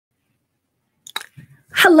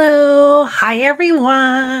Hello. Hi,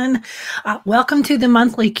 everyone. Welcome to the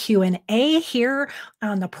monthly Q&A here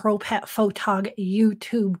on the Pro Pet Photog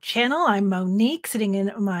YouTube channel. I'm Monique, sitting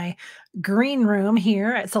in my green room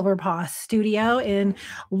here at Silver Paw Studio in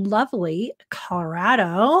lovely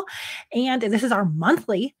Colorado. And this is our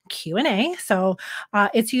monthly Q&A. So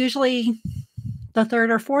it's usually the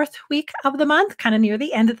third or fourth week of the month, kind of near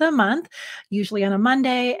the end of the month, usually on a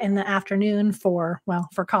Monday in the afternoon for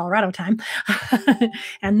Colorado time.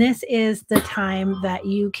 And this is the time that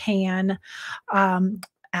you can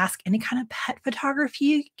ask any kind of pet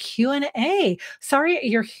photography Q&A. Sorry,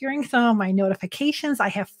 you're hearing some of my notifications. I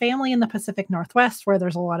have family in the Pacific Northwest where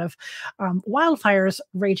there's a lot of wildfires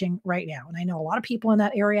raging right now. And I know a lot of people in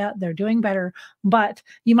that area, they're doing better, but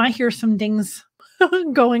you might hear some dings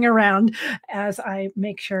going around as I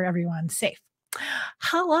make sure everyone's safe.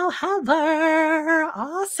 Hello, Heather.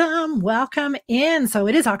 Awesome. Welcome in. So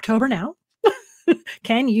it is October now.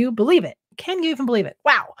 Can you believe it? Can you even believe it?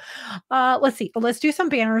 Wow. Let's see. Let's do some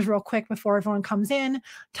banners real quick before everyone comes in.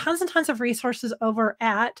 Tons and tons of resources over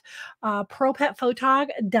at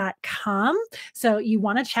propetphotog.com. So you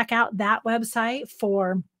want to check out that website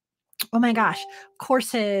for, oh my gosh,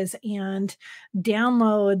 courses and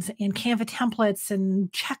downloads and Canva templates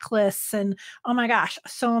and checklists and oh my gosh,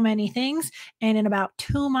 so many things. And in about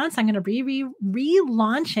 2 months, I'm going to be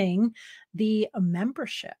relaunching the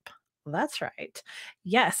membership. That's right.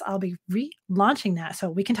 Yes, I'll be relaunching that. So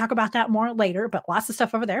we can talk about that more later, but lots of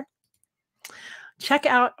stuff over there. Check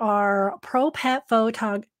out our Pro Pet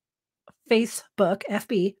Photog Facebook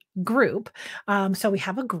FB group. So we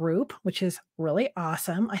have a group, which is really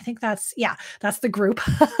awesome. I think that's the group.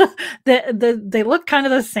 They look kind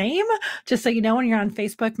of the same. Just so you know, when you're on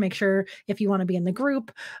Facebook, make sure if you want to be in the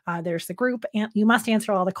group, there's the group, and you must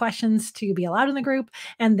answer all the questions to be allowed in the group.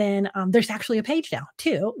 And then there's actually a page now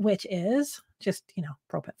too, which is just,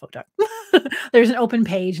 Pro Pet Photog. There's an open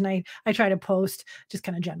page, and I try to post just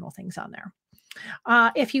kind of general things on there.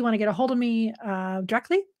 If you want to get a hold of me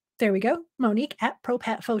directly, there we go. Monique at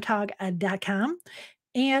propetphotog.com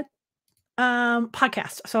and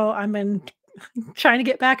podcast. So I've been trying to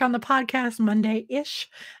get back on the podcast Monday-ish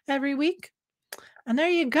every week. And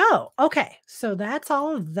there you go. Okay. So that's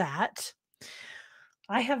all of that.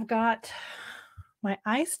 I have got my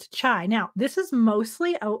iced chai. Now, this is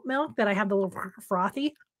mostly oat milk that I have the little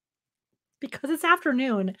frothy because it's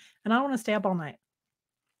afternoon and I don't want to stay up all night.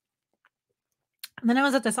 And then I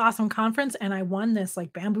was at this awesome conference and I won this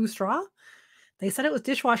like bamboo straw. They said it was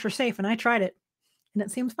dishwasher safe and I tried it and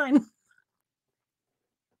it seems fine.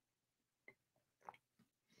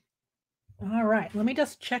 All right, let me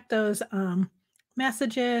just check those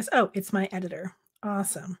messages. Oh, it's my editor.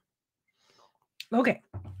 Awesome. Okay.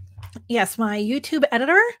 Yes, my YouTube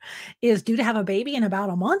editor is due to have a baby in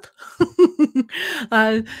about a month.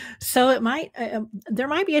 So it might, there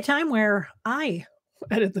might be a time where I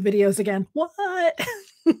edit the videos again. What?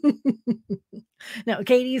 No,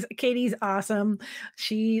 Katie's awesome.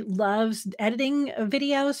 She loves editing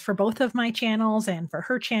videos for both of my channels and for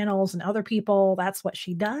her channels and other people. That's what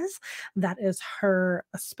she does. That is her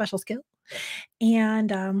special skill.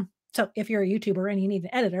 And so if you're a YouTuber and you need an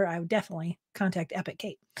editor, I would definitely contact Epic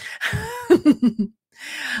Kate.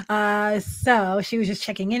 So she was just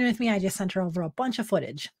checking in with me. I just sent her over a bunch of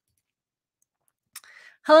footage.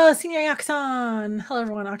 Hello, Senior Yakson. Hello,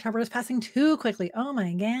 everyone. October is passing too quickly. Oh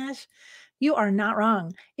my gosh. You are not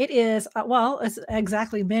wrong. It is, it's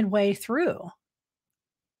exactly midway through.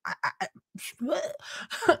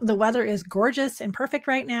 The weather is gorgeous and perfect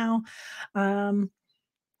right now.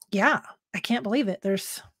 Yeah, I can't believe it.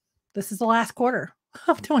 This is the last quarter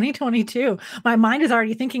of 2022. My mind is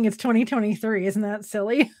already thinking it's 2023. Isn't that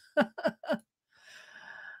silly?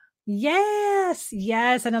 Yes,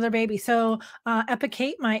 another baby. So Epic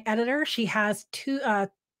Kate, my editor, she has two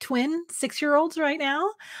twin 6-year-olds right now.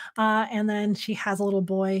 And then she has a little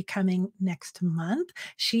boy coming next month.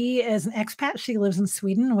 She is an expat. She lives in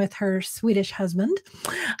Sweden with her Swedish husband.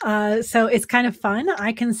 So it's kind of fun.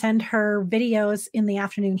 I can send her videos in the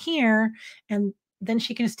afternoon here, and then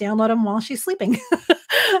she can just download them while she's sleeping.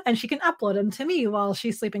 And she can upload them to me while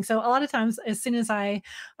she's sleeping. So a lot of times, as soon as I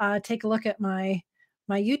take a look at my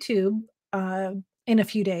YouTube in a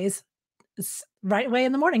few days, right away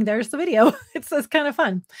in the morning, there's the video. It's kind of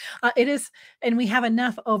fun. It is, and we have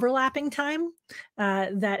enough overlapping time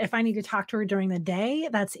that if I need to talk to her during the day,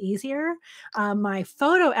 that's easier. My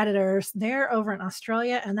photo editors, they're over in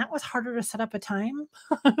Australia, and that was harder to set up a time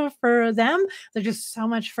for them. They're just so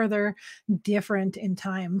much further different in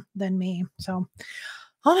time than me. So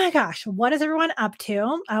Oh my gosh, what is everyone up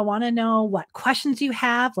to? I want to know what questions you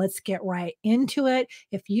have. Let's get right into it.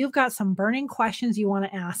 If you've got some burning questions you want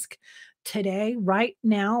to ask today, right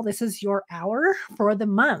now, this is your hour for the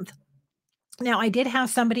month. Now, I did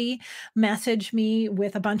have somebody message me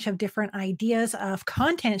with a bunch of different ideas of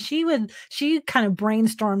content she kind of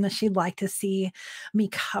brainstormed that she'd like to see me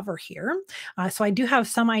cover here. So I do have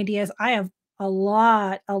some ideas. I have a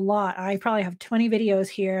lot. I probably have 20 videos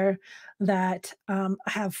here that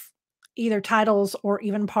have either titles or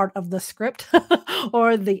even part of the script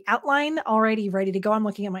or the outline already ready to go. I'm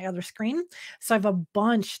looking at my other screen. So I have a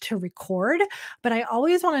bunch to record, but I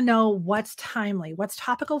always want to know what's timely, what's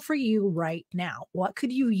topical for you right now. What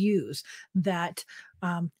could you use that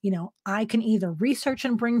I can either research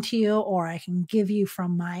and bring to you, or I can give you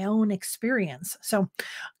from my own experience. So,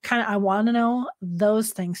 kind of, I want to know those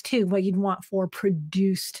things too, what you'd want for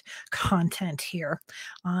produced content here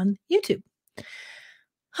on YouTube.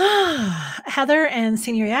 Heather and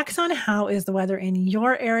Senior Yaxon, how is the weather in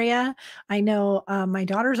your area? I know my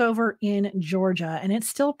daughter's over in Georgia and it's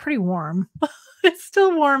still pretty warm. It's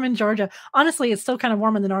still warm in Georgia. Honestly, it's still kind of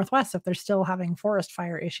warm in the Northwest if they're still having forest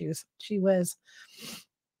fire issues. She was.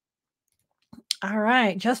 All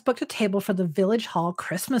right. Just booked a table for the Village Hall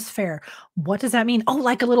Christmas Fair. What does that mean? Oh,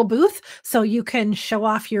 like a little booth so you can show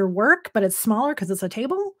off your work, but it's smaller because it's a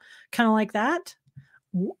table? Kind of like that?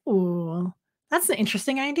 Ooh, that's an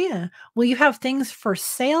interesting idea. Will you have things for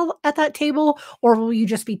sale at that table, or will you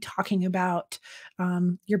just be talking about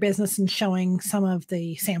your business and showing some of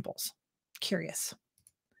the samples? Curious.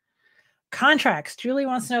 Contracts. Julie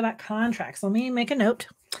wants to know about contracts. Let me make a note.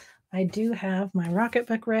 I do have my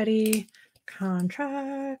Rocketbook ready.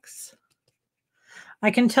 Contracts. I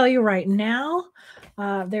can tell you right now,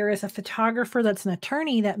 there is a photographer that's an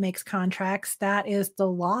attorney that makes contracts. That is the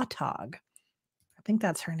Law Tog. I think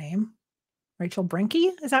that's her name. Rachel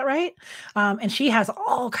Brinke, is that right? And she has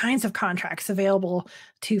all kinds of contracts available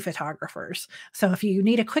to photographers. So if you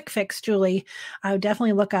need a quick fix, Julie, I would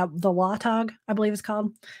definitely look up the Law Tog, I believe it's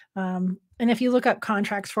called. And if you look up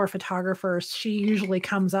contracts for photographers, she usually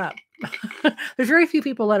comes up. There's very few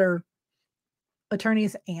people that are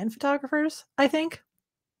attorneys and photographers, I think.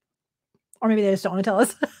 Or maybe they just don't want to tell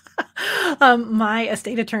us. My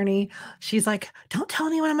estate attorney, she's like, don't tell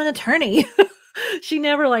anyone I'm an attorney. She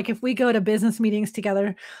never, like, if we go to business meetings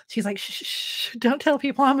together, she's like, shh, shh, shh, don't tell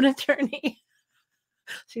people I'm an attorney.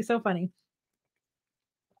 She's so funny.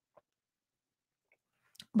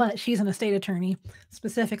 But she's an estate attorney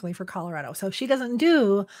specifically for Colorado. So she doesn't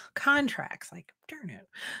do contracts. Like, darn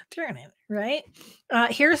it, right?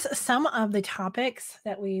 Here's some of the topics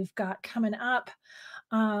that we've got coming up.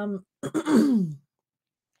 I want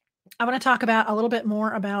to talk about a little bit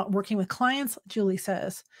more about working with clients. Julie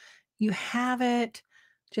says, you have it.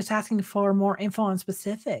 Just asking for more info on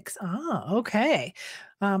specifics. Oh, okay.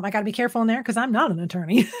 I got to be careful in there because I'm not an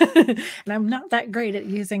attorney and I'm not that great at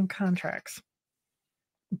using contracts.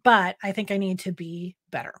 But I think I need to be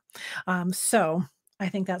better. So I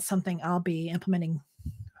think that's something I'll be implementing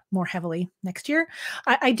more heavily next year.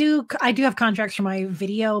 I do have contracts for my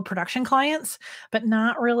video production clients, but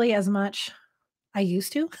not really as much I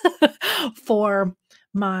used to for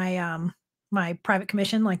my my private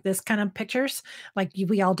commission, like this kind of pictures, like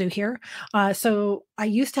we all do here. So I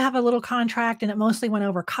used to have a little contract, and it mostly went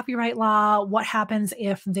over copyright law, what happens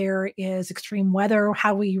if there is extreme weather,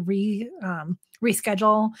 how we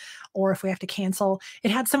reschedule, or if we have to cancel.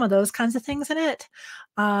 It had some of those kinds of things in it,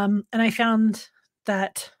 and I found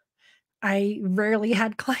that I rarely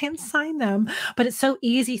had clients sign them, but it's so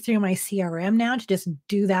easy through my CRM now to just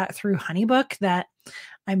do that through HoneyBook that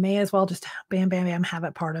I may as well just bam, bam, bam, have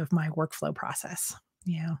it part of my workflow process.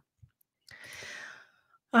 Yeah.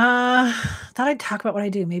 Thought I'd talk about what I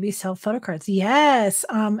do. Maybe sell photo cards. Yes.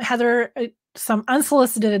 Heather, some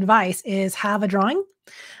unsolicited advice is have a drawing,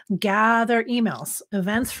 gather emails.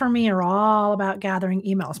 Events for me are all about gathering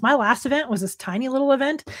emails. My last event was this tiny little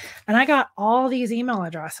event, and I got all these email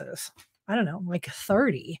addresses. I don't know, like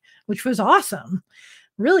 30, which was awesome.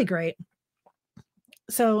 Really great.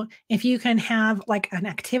 So if you can have like an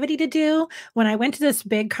activity to do, when I went to this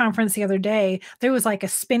big conference the other day, there was like a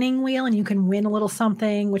spinning wheel and you can win a little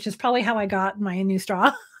something, which is probably how I got my new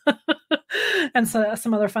straw and so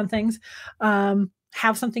some other fun things.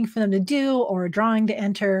 Have something for them to do or a drawing to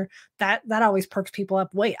enter. That always perks people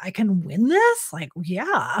up. Wait, I can win this? Like,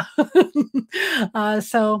 yeah.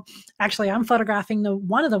 So actually I'm photographing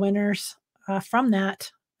one of the winners from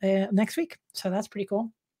that next week. So that's pretty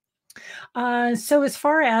cool. So as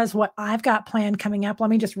far as what I've got planned coming up, let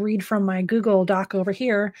me just read from my Google Doc over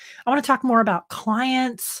here. I want to talk more about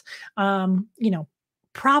clients,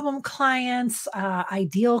 problem clients,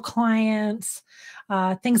 ideal clients,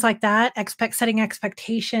 things like that, setting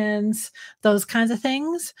expectations, those kinds of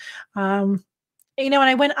things. Um, and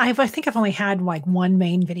I think I've only had like one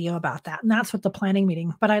main video about that, and that's with the planning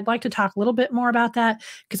meeting. But I'd like to talk a little bit more about that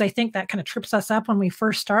because I think that kind of trips us up when we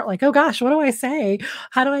first start. Like, oh gosh, what do I say?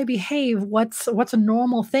 How do I behave? What's a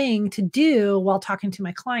normal thing to do while talking to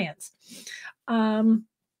my clients? Um,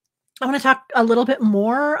 I want to talk a little bit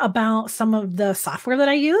more about some of the software that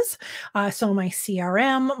I use. So my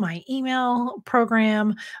CRM, my email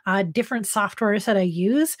program, different softwares that I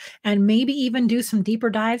use, and maybe even do some deeper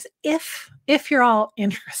dives if you're all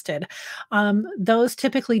interested. Those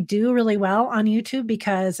typically do really well on YouTube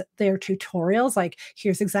because they're tutorials. Like,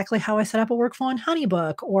 here's exactly how I set up a workflow in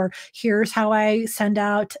HoneyBook, or here's how I send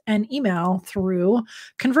out an email through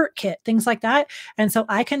ConvertKit, things like that. And so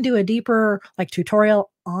I can do a deeper like tutorial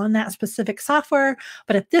on that specific software.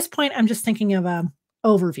 But at this point, I'm just thinking of a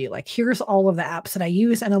overview. Like, here's all of the apps that I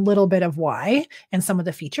use and a little bit of why and some of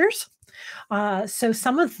the features. So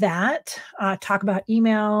some of that, talk about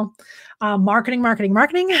email, marketing, marketing,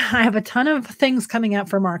 marketing. I have a ton of things coming up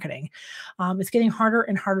for marketing. It's getting harder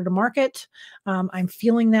and harder to market. I'm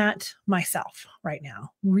feeling that myself right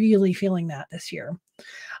now, really feeling that this year.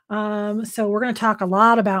 So we're going to talk a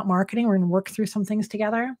lot about marketing. We're going to work through some things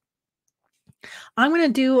together. I'm going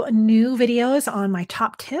to do new videos on my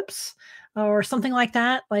top tips or something like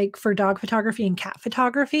that, like for dog photography and cat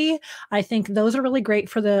photography. I think those are really great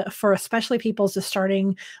for especially people just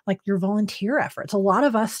starting like your volunteer efforts. A lot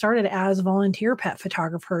of us started as volunteer pet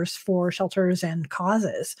photographers for shelters and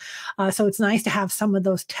causes. So it's nice to have some of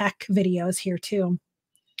those tech videos here too.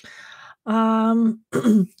 Um,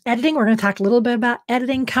 editing, we're going to talk a little bit about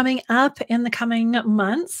editing coming up in the coming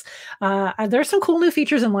months. There's some cool new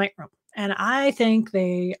features in Lightroom, and I think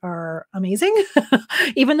they are amazing,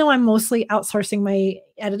 even though I'm mostly outsourcing my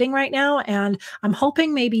editing right now. And I'm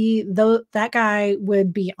hoping maybe though that guy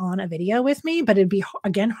would be on a video with me, but it'd be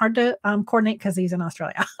again hard to coordinate because he's in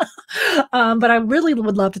Australia. But I really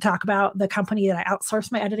would love to talk about the company that I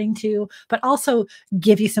outsource my editing to, but also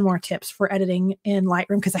give you some more tips for editing in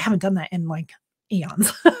Lightroom because I haven't done that in like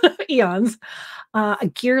eons, eons.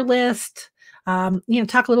 A gear list.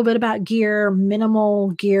 Talk a little bit about gear,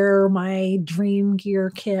 minimal gear, my dream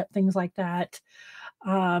gear kit, things like that.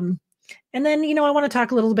 And then, I want to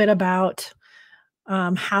talk a little bit about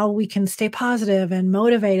how we can stay positive and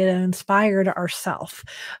motivated and inspired ourselves.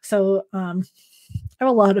 So I have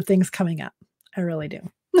a lot of things coming up. I really do.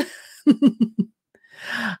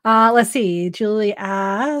 Let's see. Julie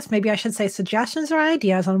asks, maybe I should say suggestions or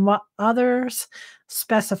ideas on what others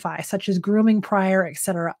specify, such as grooming prior,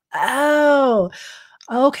 etc. Oh,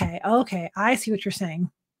 okay. Okay. I see what you're saying.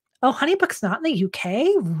 Oh, HoneyBook's not in the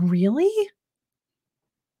UK? Really?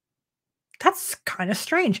 That's kind of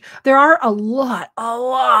strange. There are a lot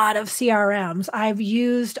of CRMs. I've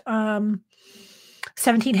used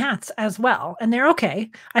 17 Hats as well, and they're okay.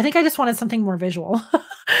 I think I just wanted something more visual.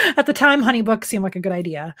 At the time, HoneyBook seemed like a good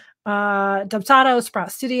idea. Dubsado,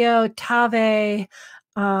 Sprout Studio, Tave.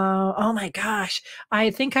 Oh my gosh. I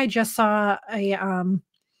think I just saw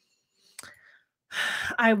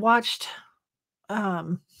I watched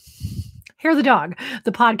Hair the Dog,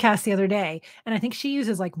 the podcast the other day, and I think she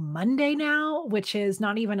uses like Monday now, which is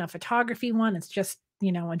not even a photography one. It's just,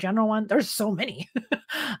 a general one. There's so many.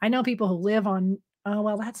 I know people who live on, oh,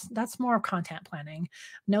 well, that's more of content planning.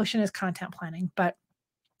 Notion is content planning, but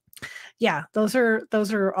yeah, those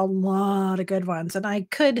are a lot of good ones. And I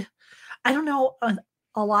don't know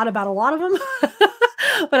a lot about a lot of them,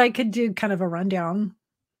 but I could do kind of a rundown.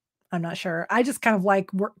 I'm not sure. I just kind of like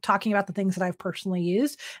talking about the things that I've personally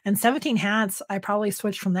used. And 17 Hats, I probably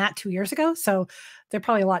switched from that 2 years ago. So they're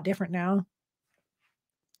probably a lot different now.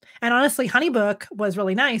 And honestly, HoneyBook was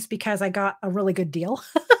really nice because I got a really good deal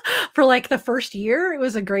for like the first year. It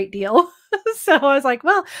was a great deal. So I was like,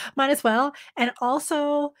 well, might as well. And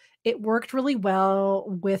also, it worked really well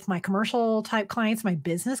with my commercial type clients, my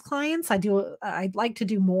business clients. I'd like to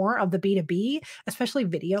do more of the B2B, especially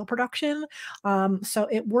video production. So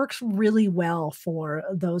it works really well for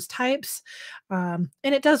those types. And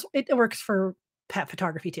it works for pet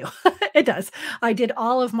photography too. It does. I did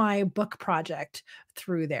all of my book project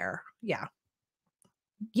through there. Yeah.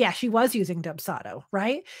 Yeah, she was using Dubsado,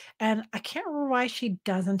 right? And I can't remember why she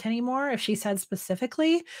doesn't anymore, if she said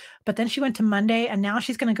specifically, but then she went to Monday and now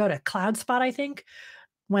she's gonna go to CloudSpot, I think,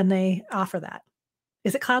 when they offer that.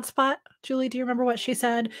 Is it Cloud Spot? Julie, do you remember what she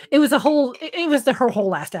said? It was her whole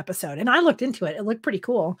last episode. And I looked into it. It looked pretty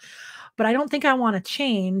cool. But I don't think I want to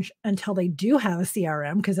change until they do have a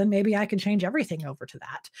CRM, because then maybe I can change everything over to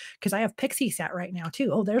that. Because I have Pixie Set right now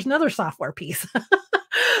too. Oh, there's another software piece.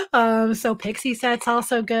 So Pixie Set's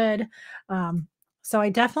also good. So I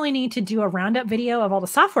definitely need to do a roundup video of all the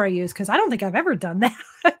software I use, because I don't think I've ever done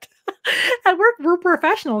that. And we're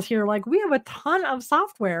professionals here. Like, we have a ton of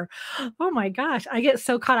software. Oh my gosh. I get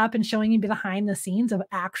so caught up in showing you behind the scenes of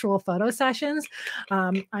actual photo sessions.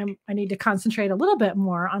 I need to concentrate a little bit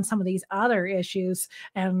more on some of these other issues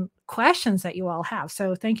and questions that you all have.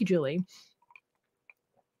 So thank you, Julie.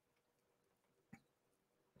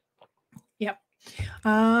 Yep.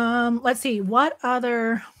 Let's see what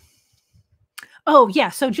other. Oh, yeah.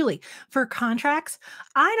 So, Julie, for contracts,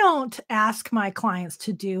 I don't ask my clients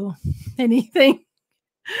to do anything.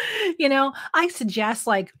 I suggest,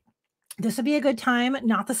 like, this would be a good time,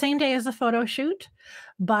 not the same day as the photo shoot,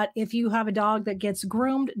 but if you have a dog that gets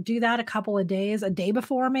groomed, do that a couple of days, a day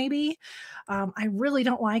before maybe. I really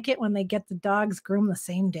don't like it when they get the dogs groomed the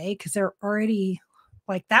same day, because they're already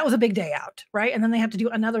like, that was a big day out, right? And then they have to do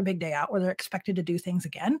another big day out where they're expected to do things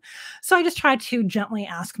again. So I just try to gently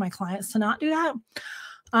ask my clients to not do that.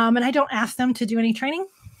 And I don't ask them to do any training.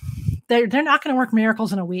 They're not going to work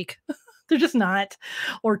miracles in a week. They're just not,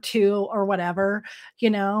 or two, or whatever, you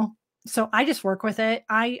know. So I just work with it.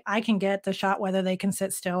 I can get the shot whether they can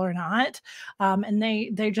sit still or not. And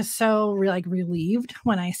they're just so relieved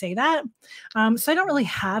when I say that. So I don't really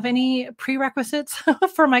have any prerequisites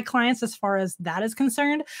for my clients as far as that is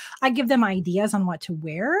concerned. I give them ideas on what to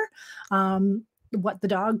wear. What the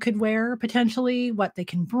dog could wear potentially, what they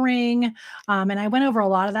can bring. And I went over a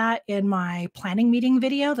lot of that in my planning meeting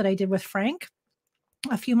video that I did with Frank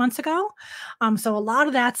a few months ago. So a lot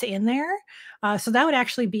of that's in there. So that would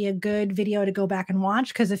actually be a good video to go back and watch,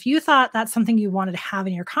 because if you thought that's something you wanted to have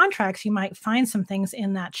in your contracts, you might find some things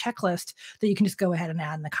in that checklist that you can just go ahead and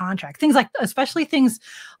add in the contract. Things like, especially things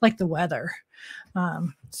like the weather.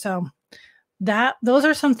 So those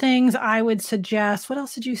are some things I would suggest. What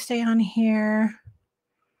else did you say on here?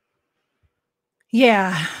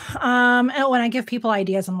 Yeah. And when I give people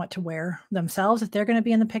ideas on what to wear themselves, if they're going to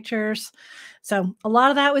be in the pictures. So a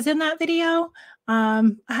lot of that was in that video. I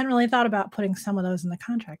hadn't really thought about putting some of those in the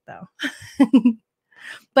contract though.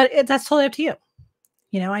 But that's totally up to you.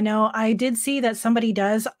 I know I did see that somebody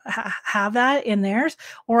does have that in theirs,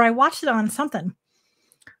 or I watched it on something.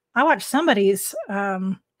 I watched somebody's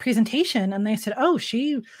presentation and they said, oh,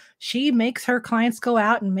 she makes her clients go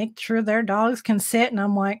out and make sure their dogs can sit. And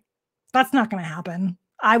I'm like, that's not going to happen.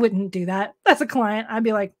 I wouldn't do that as a client. I'd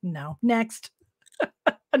be like, no, next.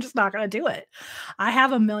 I'm just not going to do it. I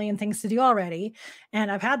have a million things to do already.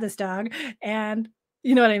 And I've had this dog, and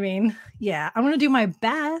you know what I mean? Yeah, I'm going to do my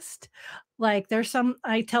best. Like,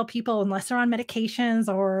 I tell people, unless they're on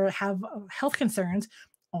medications or have health concerns,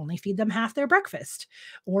 only feed them half their breakfast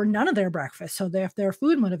or none of their breakfast. So if they're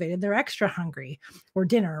food motivated, they're extra hungry, or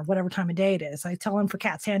dinner, whatever time of day it is. I tell them for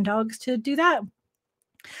cats and dogs to do that.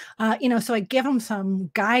 So I give them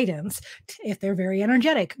some guidance. If they're very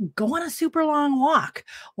energetic, go on a super long walk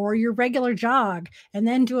or your regular jog, and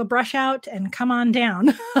then do a brush out and come on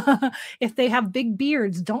down. If they have big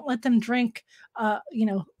beards, don't let them drink,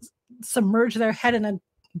 submerge their head in a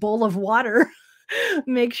bowl of water.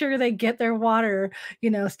 Make sure they get their water,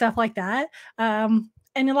 stuff like that. And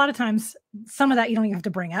a lot of times, some of that you don't even have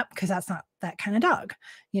to bring up, because that's not that kind of dog,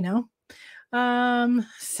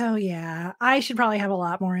 So yeah, I should probably have a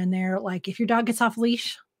lot more in there. Like, if your dog gets off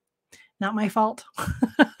leash, not my fault.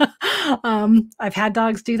 I've had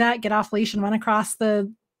dogs do that, get off leash and run across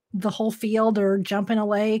the whole field or jump in a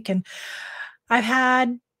lake. And I've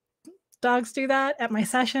had dogs do that at my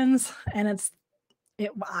sessions, and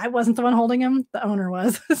I wasn't the one holding him, the owner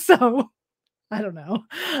was. So I don't know.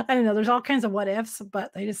 There's all kinds of what ifs,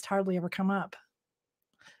 but they just hardly ever come up.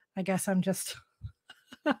 I guess I'm just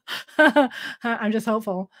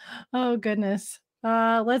hopeful. Oh goodness.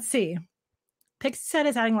 Let's see. Pixie Set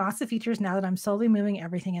is adding lots of features now that I'm slowly moving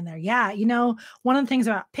everything in there. Yeah, one of the things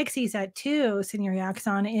about Pixie Set too, Senior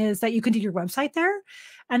Yaxon, is that you can do your website there.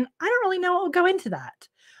 And I don't really know what will go into that.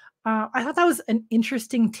 I thought that was an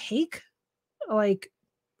interesting take. Like,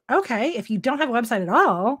 okay, if you don't have a website at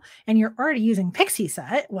all and you're already using Pixie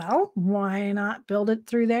Set, well, why not build it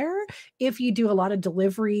through there? If you do a lot of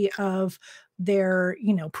delivery of their,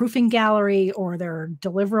 proofing gallery or their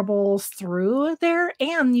deliverables through there,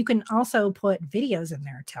 and you can also put videos in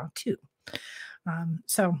there too.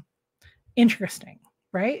 So interesting,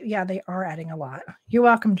 right? Yeah, they are adding a lot. You're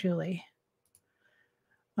welcome, Julie.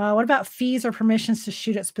 What about fees or permissions to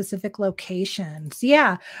shoot at specific locations?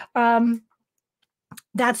 Yeah, um,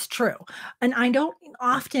 that's true, and I don't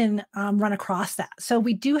often, run across that. So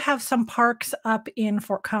we do have some parks up in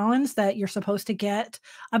Fort Collins that you're supposed to get,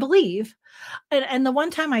 I believe, and the one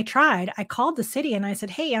time I tried, I called the city and I said,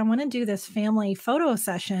 "Hey, I wanna do this family photo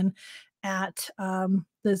session at,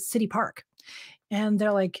 the city park." And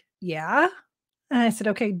they're like, "Yeah?" And I said,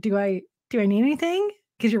 "Okay, do I need anything?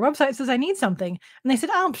 Because your website says I need something." And they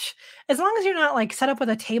said, "Oh, as long as you're not, like, set up with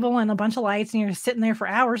a table and a bunch of lights and you're sitting there for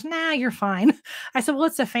hours, nah, you're fine." I said, "Well,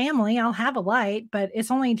 it's a family. I'll have a light, but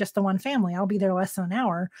it's only just the one family. I'll be there less than an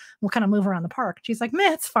hour. We'll kinda move around the park." She's like,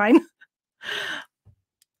 "Meh, it's fine."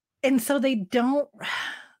 And so they don't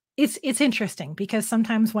it's interesting because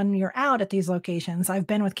sometimes when you're out at these locations, I've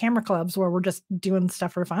been with camera clubs where we're just doing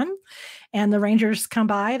stuff for fun, and the rangers come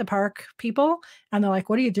by, the park people, and they're like,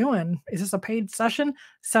 "What are you doing? Is this a paid session?"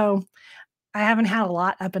 So I haven't had a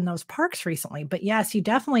lot up in those parks recently, but yes, you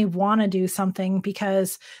definitely wanna do something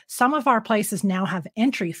because some of our places now have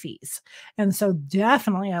entry fees, and so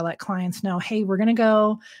definitely I let clients know, "Hey, we're gonna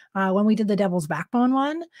go" when we did the Devil's Backbone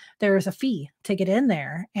one, there's a fee to get in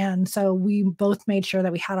there, and so we both made sure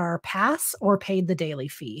that we had our pass or paid the daily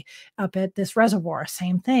fee. Up at this reservoir,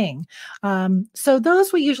 same thing. So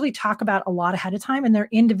those we usually talk about a lot ahead of time, and they're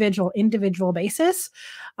individual basis.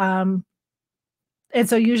 Um, and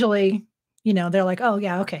so usually, they're like, "Oh,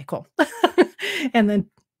 yeah, okay, cool." And then,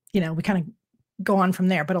 we kinda go on from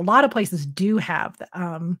there, but a lot of places do have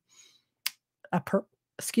a per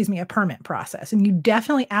excuse me, a permit process, and you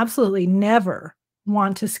definitely absolutely never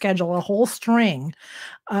want to schedule a whole string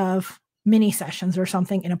of mini sessions or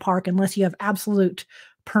something in a park unless you have absolute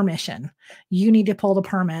permission. You need to pull the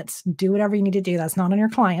permits, do whatever you need to do, that's not on your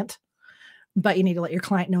client, but you need to let your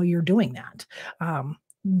client know you're doing that.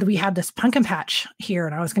 We had this pumpkin patch here,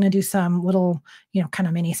 and I was going to do some little, kind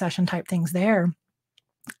of mini session type things there.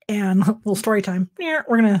 And little story time. Yeah,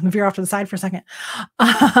 we're gonna veer off to the side for a second.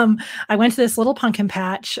 Um, I went to this little pumpkin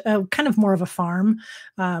patch, kind of more of a farm.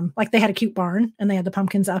 Like they had a cute barn and they had the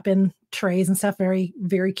pumpkins up in trays and stuff, very,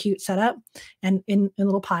 very cute setup. And in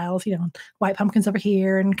little piles, white pumpkins over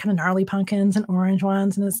here and kind of gnarly pumpkins and orange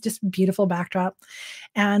ones. And it's just beautiful backdrop.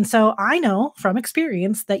 And so I know from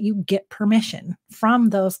experience that you get permission from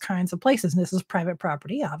those kinds of places. And this is private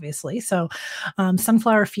property, obviously. So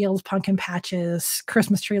sunflower fields, pumpkin patches,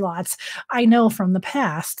 Christmas tree lots. I know from the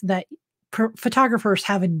past that photographers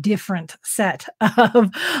have a different set of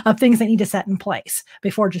things they need to set in place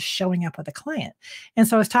before just showing up with a client. And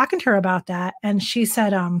so I was talking to her about that, and she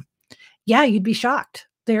said, "Yeah, you'd be shocked.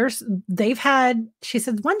 They've had." She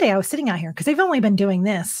said, "One day I was sitting out here because they've only been doing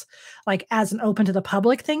this like as an open to the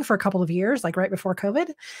public thing for a couple of years, like right before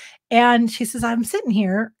COVID." And she says, "I'm sitting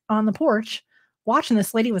here on the porch watching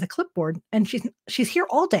this lady with a clipboard, and she's here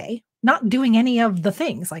all day, not doing any of the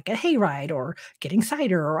things like a hayride or getting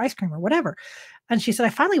cider or ice cream or whatever." And she said, "I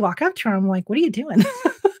finally walk up to her. I'm like, 'What are you doing?'"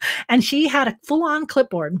 And she had a full-on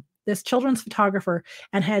clipboard, this children's photographer,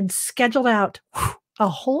 and had scheduled out a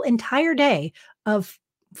whole entire day of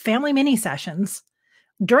family mini sessions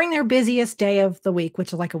during their busiest day of the week,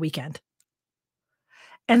 which is like a weekend.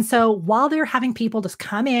 And so while they're having people just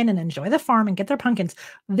come in and enjoy the farm and get their pumpkins,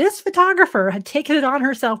 this photographer had taken it on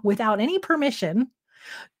herself without any permission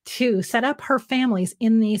to set up her families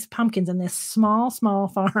in these pumpkins in this small, small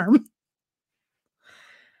farm.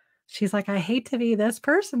 She's like, "I hate to be this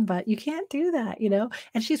person, but you can't do that?"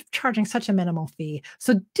 And she's charging such a minimal fee.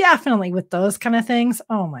 So definitely with those kind of things,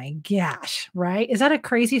 oh my gosh, right? Is that a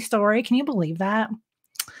crazy story? Can you believe that?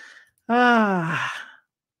 Ah,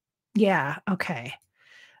 yeah, okay.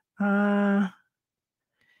 Uh,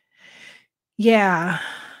 yeah.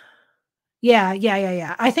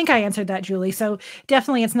 Yeah. I think I answered that, Julie. So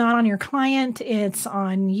definitely it's not on your client, it's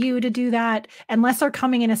on you to do that unless they're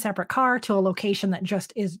coming in a separate car to a location that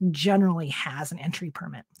just is generally has an entry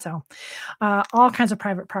permit. So all kinds of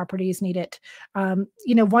private properties need it.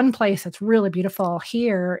 One place that's really beautiful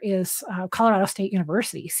here is Colorado State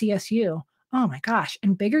University, CSU. Oh my gosh.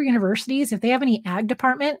 And bigger universities, if they have any ag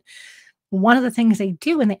department, one of the things they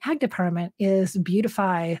do in the ag department is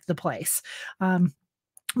beautify the place.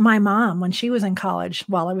 My mom, when she was in college,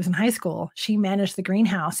 while I was in high school, she managed the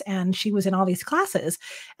greenhouse and she was in all these classes,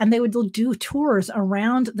 and they would do tours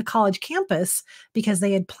around the college campus because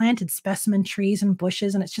they had planted specimen trees and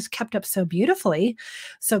bushes, and it's just kept up so beautifully.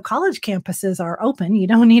 So college campuses are open. You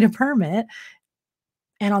don't need a permit.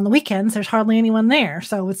 And on the weekends, there's hardly anyone there.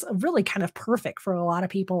 So it's really kind of perfect for a lot of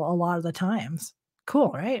people a lot of the times.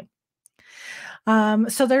 Cool, right?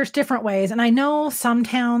 So there's different ways, and I know some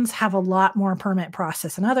towns have a lot more permit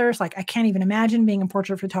process than others. Like I can't even imagine being a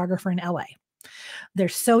portrait photographer in LA. They're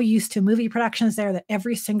so used to movie productions there that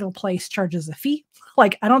every single place charges a fee.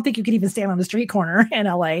 Like, I don't think you could even stand on the street corner in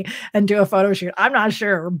LA and do a photo shoot. I'm not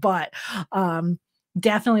sure, but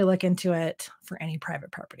definitely look into it for any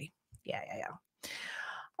private property. Yeah, yeah,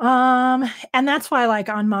 yeah. And that's why, like,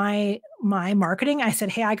 on my marketing, I said,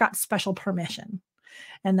 "Hey, I got special permission."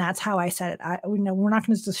 And that's how I said it. We're not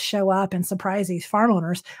going to just show up and surprise these farm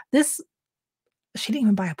owners. She didn't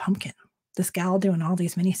even buy a pumpkin. This gal doing all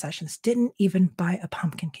these mini sessions didn't even buy a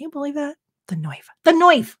pumpkin. Can you believe that? The knife. The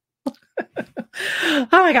knife. Oh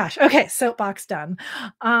my gosh. Okay, soapbox done.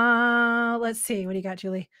 Let's see. What do you got,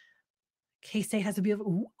 Julie? K-State has a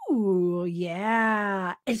beautiful. Ooh,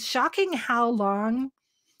 yeah. It's shocking how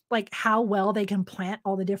well they can plant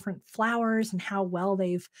all the different flowers and how well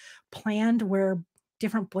they've planned where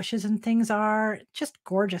different bushes and things are. Just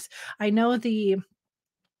gorgeous. I know the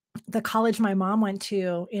college my mom went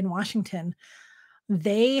to in Washington,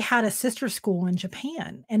 they had a sister school in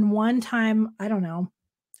Japan. And one time, I don't know,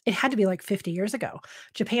 it had to be like 50 years ago,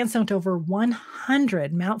 Japan sent over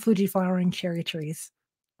 100 Mount Fuji flowering cherry trees,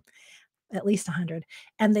 at least 100.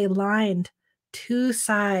 And they lined two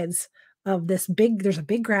sides of there's a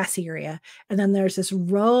big grassy area, and then there's this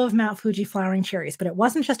row of Mount Fuji flowering cherries, but it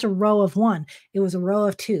wasn't just a row of one, it was a row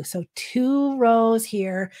of two. So 2 rows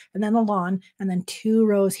here, and then the lawn, and then 2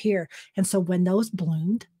 rows here. And so when those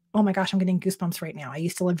bloomed, oh my gosh, I'm getting goosebumps right now. I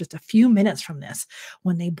used to live just a few minutes from this.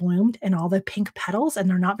 When they bloomed and all the pink petals, and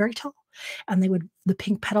they're not very tall, and the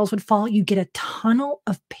pink petals would fall, you get a tunnel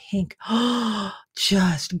of pink. Oh,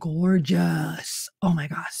 just gorgeous. Oh my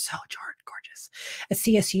gosh, so gorgeous. At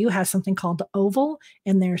CSU has something called the Oval,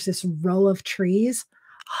 and there's this row of trees.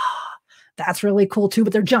 That's really cool too,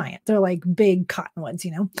 but they're giant. They're like big cottonwoods,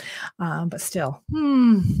 but still,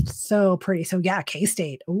 so pretty. So yeah,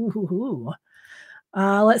 K-State. Ooh.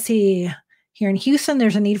 Let's see. Here in Houston,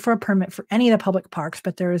 there's a need for a permit for any of the public parks,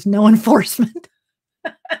 but there is no enforcement.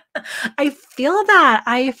 I feel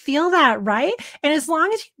that, right? And as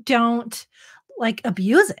long as you don't like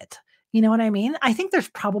abuse it, you know what I mean? I think there's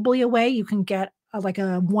probably a way you can get a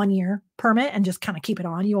 1-year permit and just kind of keep it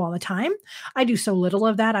on you all the time. I do so little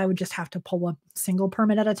of that. I would just have to pull a single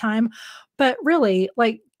permit at a time. But really,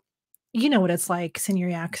 you know what it's like, Senior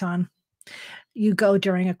Yaxon. You go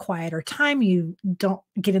during a quieter time, you don't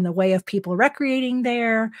get in the way of people recreating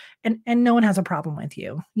there, and no one has a problem with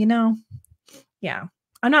you, Yeah.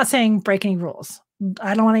 I'm not saying break any rules.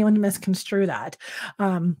 I don't want anyone to misconstrue that.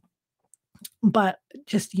 But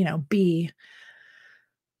just, be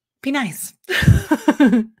nice.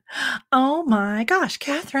 Oh my gosh,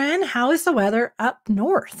 Catherine, how is the weather up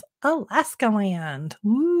north? Alaska land.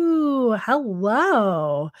 Ooh,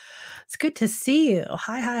 hello. It's good to see you.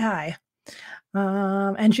 Hi.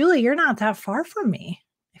 And Julie, you're not that far from me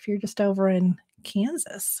if you're just over in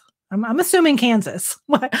Kansas. I'm assuming Kansas.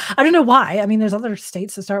 I don't know why. I mean, there's other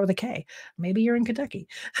states that start with a K. Maybe you're in Kentucky.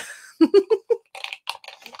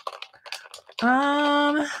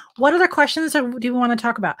 What other questions do we want to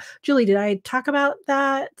talk about? Julie, did I talk about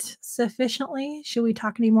that sufficiently? Should we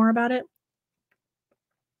talk any more about it?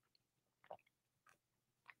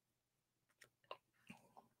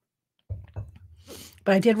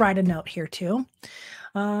 But I did write a note here too.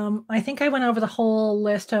 I think I went over the whole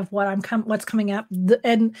list of what's coming up,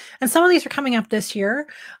 and some of these are coming up this year.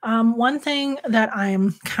 One thing that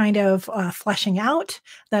I'm kind of fleshing out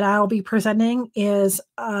that I'll be presenting is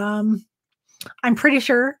I'm pretty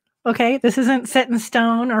sure. Okay, this isn't set in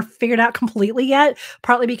stone or figured out completely yet.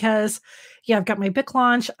 Partly because, I've got my book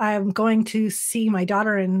launch. I'm going to see my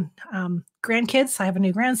daughter and grandkids. I have a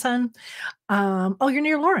new grandson. Oh, you're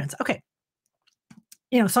near Lawrence. Okay.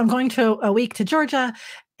 So I'm going to a week to Georgia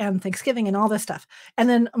and Thanksgiving and all this stuff. And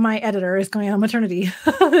then my editor is going on maternity,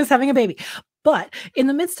 is having a baby. But in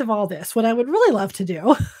the midst of all this, what I would really love to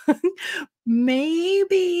do,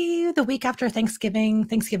 maybe the week after Thanksgiving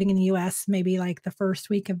in the US, maybe like the first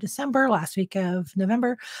week of December, last week of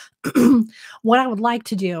November, what I would like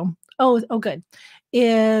to do, good,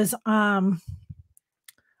 is a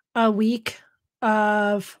week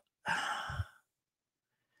of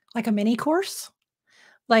like a mini course,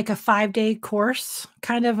 like a 5-day course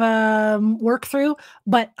kind of work through,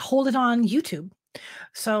 but hold it on YouTube.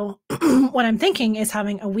 So what I'm thinking is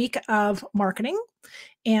having a week of marketing,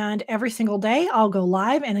 and every single day I'll go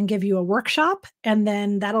live and then give you a workshop, and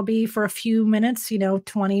then that'll be for a few minutes,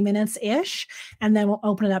 20 minutes ish. And then we'll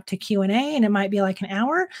open it up to Q&A, and it might be like an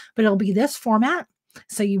hour, but it'll be this format.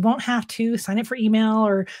 So you won't have to sign up for email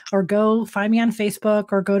or go find me on Facebook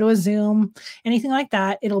or go to a Zoom, anything like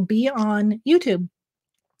that. It'll be on YouTube.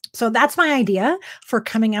 So that's my idea for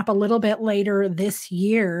coming up a little bit later this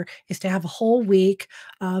year, is to have a whole week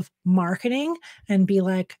of marketing and be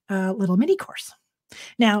like a little mini course.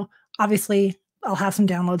 Now, obviously, I'll have some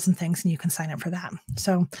downloads and things, and you can sign up for that.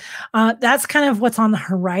 So that's kind of what's on the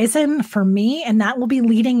horizon for me, and that will be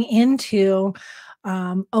leading into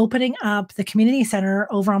opening up the community center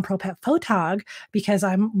over on Pro Pet Photog, because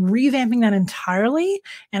I'm revamping that entirely,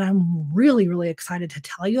 and I'm really, really excited to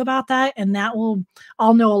tell you about that. And that will,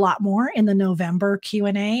 I'll know a lot more in the November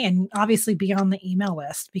Q&A, and obviously be on the email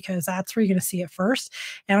list, because that's where you're going to see it first.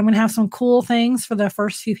 And I'm going to have some cool things for the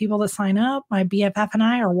first few people that sign up. My BFF and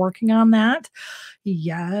I are working on that.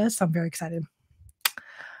 Yes, I'm very excited.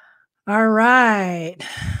 All right.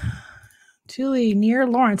 Julie, near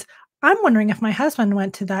Lawrence. I'm wondering if my husband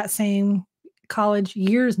went to that same college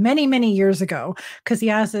years, many, many years ago, because he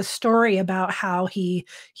has this story about how he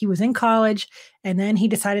was in college, and then he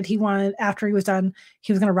decided he wanted, after he was done,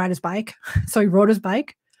 he was going to ride his bike. So he rode his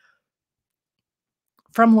bike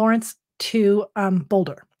from Lawrence to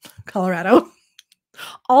Boulder, Colorado,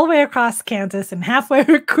 all the way across Kansas and halfway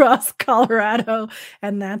across Colorado.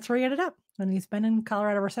 And that's where he ended up. And he's been in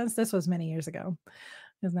Colorado ever since. This was many years ago.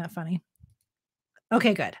 Isn't that funny?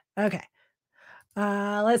 Okay, good. Okay.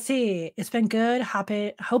 Let's see. It's been good.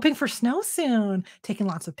 Hoping for snow soon. Taking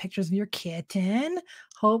lots of pictures of your kitten.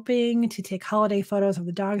 Hoping to take holiday photos of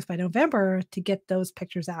the dogs by November to get those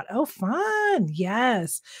pictures out. Oh, fun.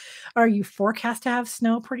 Yes. Are you forecast to have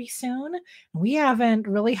snow pretty soon? We haven't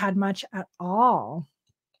really had much at all.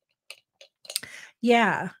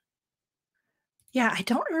 Yeah. Yeah. I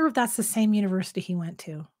don't remember if that's the same university he went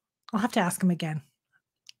to. I'll have to ask him again.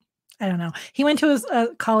 I don't know. He went to his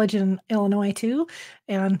college in Illinois too,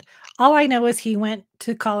 and all I know is he went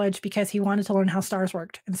to college because he wanted to learn how stars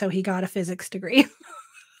worked, and so he got a physics degree.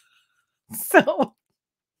 So,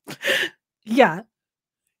 yeah,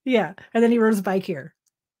 yeah, and then he rode his bike here.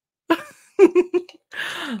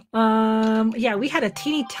 Yeah, we had a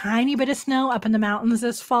teeny tiny bit of snow up in the mountains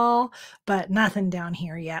this fall, but nothing down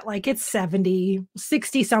here yet. Like, it's 70,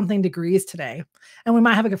 60 something degrees today, and we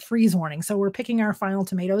might have like a freeze warning. So we're picking our final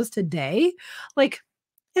tomatoes today. Like,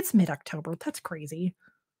 it's mid-October. That's crazy.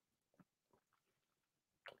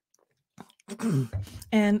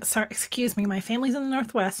 And sorry, excuse me, my family's in the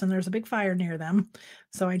Northwest and there's a big fire near them.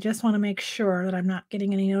 So I just want to make sure that I'm not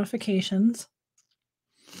getting any notifications.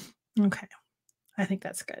 Okay. I think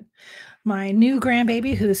that's good. My new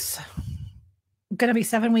grandbaby, who's going to be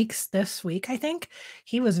 7 weeks this week, I think,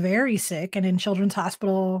 he was very sick and in Children's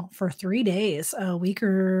Hospital for 3 days, a week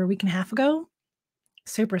or week and a half ago.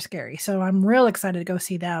 Super scary. So I'm real excited to go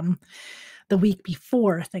see them the week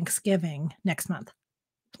before Thanksgiving next month.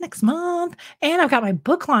 And I've got my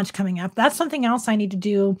book launch coming up. That's something else I need to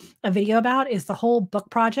do a video about, is the whole book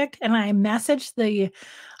project. And I messaged the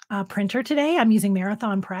printer today. I'm using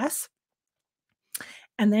Marathon Press,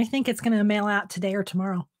 and they think it's going to mail out today or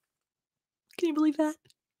tomorrow. Can you believe that?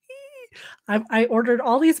 I ordered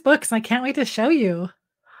all these books and I can't wait to show you.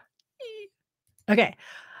 Okay.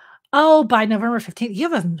 Oh, by November 15th. You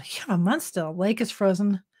have a month still. Lake is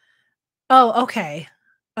frozen. Oh, okay.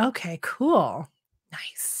 Okay, cool.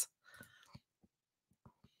 Nice.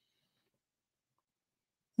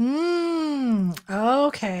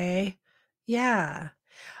 Okay. Yeah.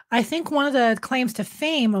 I think one of the claims to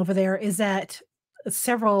fame over there is that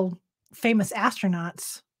several famous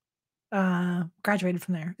astronauts graduated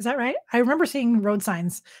from there. Is that right? I remember seeing road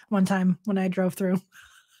signs one time when I drove through.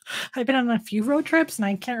 I've been on a few road trips and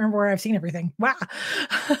I can't remember where I've seen everything. Wow.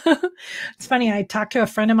 It's funny. I talked to a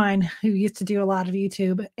friend of mine who used to do a lot of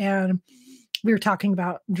YouTube, and we were talking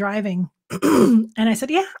about driving. And I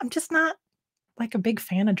said, yeah, I'm just not like a big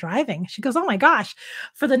fan of driving. She goes, oh my gosh,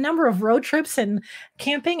 for the number of road trips and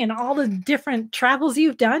camping and all the different travels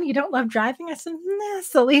you've done, you don't love driving? I said, nah, it's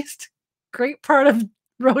the least great part of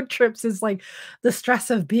road trips is like the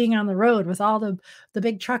stress of being on the road with all the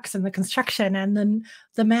big trucks and the construction and then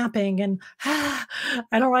the mapping. And I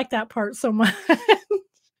don't like that part so much.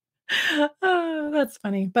 Oh, that's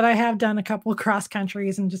funny. But I have done a couple of cross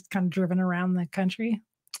countries and just kind of driven around the country.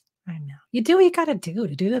 I know. You do what you gotta do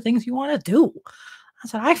to do the things you wanna do.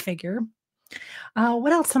 That's what I figure.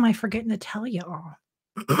 What else am I forgetting to tell you all?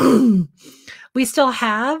 We still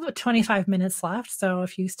have 25 minutes left, so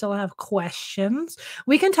if you still have questions,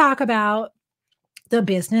 we can talk about the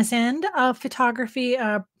business end of photography,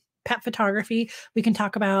 pet photography. We can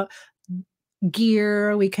talk about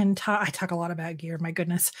gear. I talk a lot about gear, my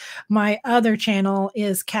goodness. My other channel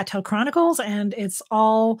is Cattail Chronicles, and it's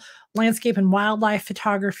all landscape and wildlife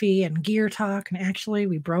photography and gear talk. And actually,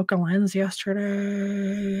 we broke a lens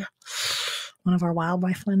yesterday, one of our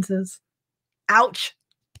wildlife lenses. Ouch.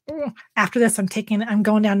 After this, I'm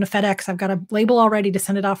going down to FedEx. I've got a label all ready to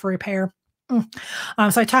send it off for repair. So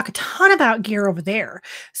I talk a ton about gear over there.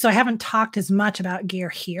 So I haven't talked as much about gear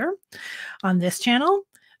here on this channel,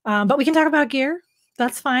 but we can talk about gear.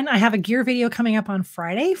 That's fine. I have a gear video coming up on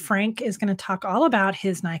Friday. Frank is going to talk all about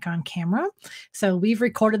his Nikon camera. So we've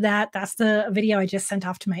recorded that. That's the video I just sent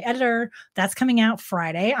off to my editor. That's coming out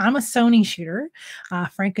Friday. I'm a Sony shooter.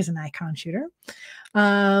 Frank is a Nikon shooter.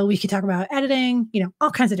 We could talk about editing, all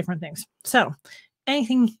kinds of different things. So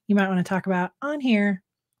anything you might want to talk about on here,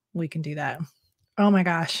 we can do that. Oh my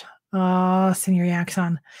gosh. Oh, Senior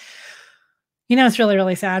Yaxon. It's really,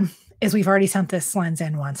 really sad is we've already sent this lens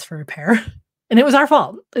in once for repair. And it was our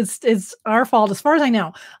fault. It's our fault as far as I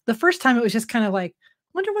know. The first time it was just kind of like,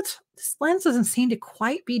 wonder this lens doesn't seem to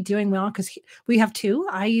quite be doing well because we have two.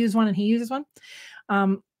 I use one and he uses one.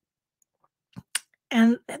 And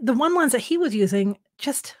the one lens that he was using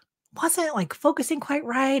just wasn't like focusing quite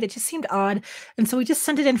right. It just seemed odd. And so we just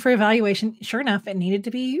sent it in for evaluation. Sure enough, it needed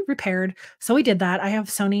to be repaired. So we did that. I have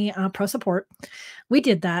Sony Pro support. We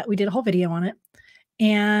did that. We did a whole video on it.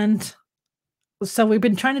 And so we've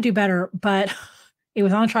been trying to do better, but it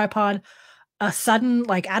was on a tripod. A sudden,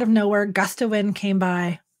 like out of nowhere, gust of wind came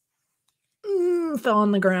by, fell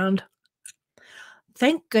on the ground.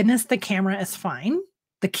 Thank goodness the camera is fine.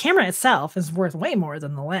 The camera itself is worth way more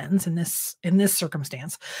than the lens in this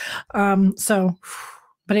circumstance. But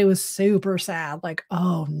it was super sad. Like,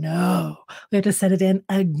 oh no, we have to set it in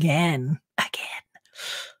again.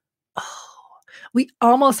 Oh, we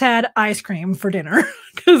almost had ice cream for dinner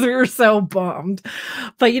because we were so bummed.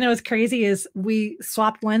 But what's crazy is we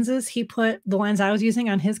swapped lenses. He put the lens I was using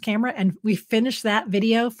on his camera and we finished that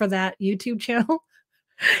video for that YouTube channel.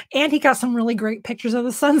 And he got some really great pictures of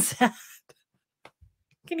the sunset.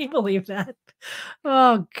 Can you believe that?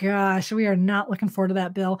 Oh gosh, we are not looking forward to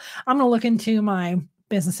that bill. I'm going to look into my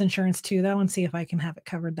business insurance too, though, and see if I can have it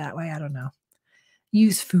covered that way. I don't know.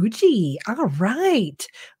 Use Fuji. All right.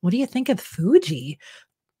 What do you think of Fuji?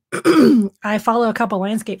 I follow a couple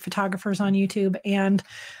landscape photographers on YouTube, and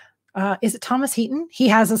is it Thomas Heaton? He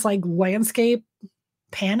has this like landscape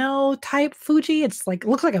pano type Fuji. It's like, it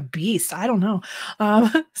looks like a beast. I don't know.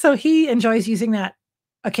 So he enjoys using that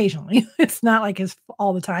occasionally. It's not like his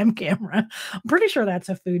all the time camera. I'm pretty sure that's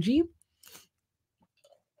a Fuji.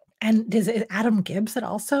 And is it Adam Gibbs that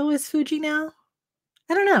also is Fuji now?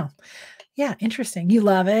 I don't know. Yeah, interesting. You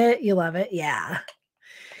love it. You love it. Yeah.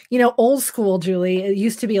 Old school, Julie, it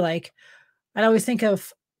used to be like, I'd always think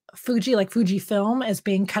of Fuji, like Fujifilm, as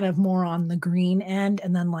being kind of more on the green end.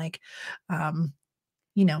 And then like, Kodachrome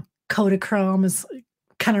is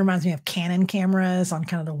kind of reminds me of Canon cameras on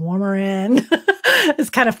kind of the warmer end.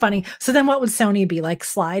 It's kind of funny. So then what would Sony be like?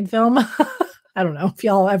 Slide film? I don't know if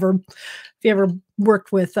you ever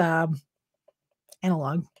worked with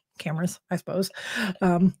analog cameras, I suppose.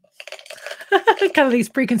 Kind of these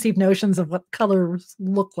preconceived notions of what colors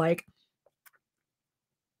look like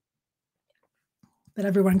that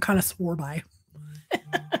everyone kind of swore by.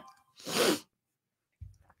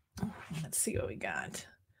 Let's see what we got.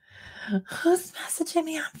 Who's messaging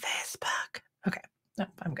me on Facebook? Okay. Nope,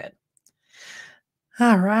 I'm good.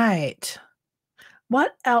 All right.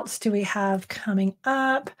 What else do we have coming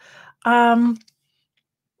up?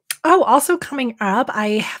 Also coming up,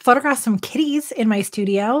 I photographed some kitties in my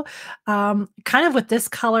studio, kind of with this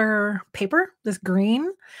color paper, this green.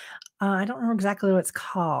 I don't remember exactly what it's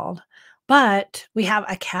called, but we have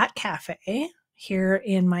a cat cafe here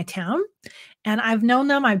in my town. And I've known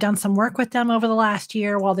them. I've done some work with them over the last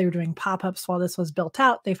year while they were doing pop-ups while this was built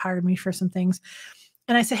out. They've hired me for some things.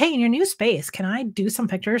 And I said, hey, in your new space, can I do some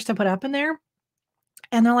pictures to put up in there?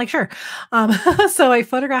 And they're like, sure. So I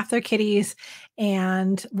photographed their kitties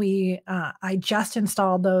and I just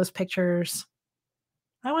installed those pictures.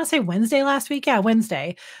 I want to say Wednesday last week. Yeah,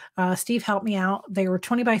 Wednesday. Steve helped me out. They were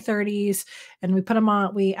 20 by 30s and we put them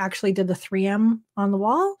on. We actually did the 3M on the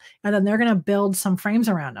wall and then they're going to build some frames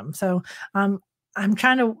around them. So I'm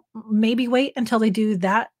trying to maybe wait until they do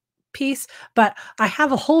that piece, but I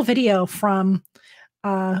have a whole video from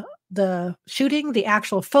the shooting, the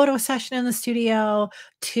actual photo session in the studio,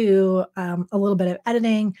 to a little bit of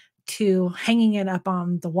editing, to hanging it up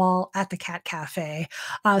on the wall at the cat cafe.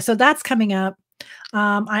 So that's coming up.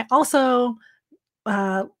 I also,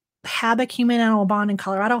 Habak Human Animal Bond in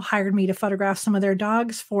Colorado hired me to photograph some of their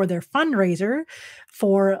dogs for their fundraiser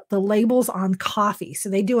for the labels on coffee. So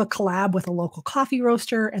they do a collab with a local coffee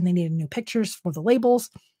roaster and they needed new pictures for the labels.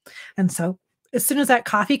 And so as soon as that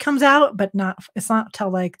coffee comes out, but it's not till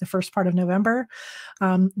like the first part of November,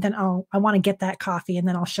 then I want to get that coffee and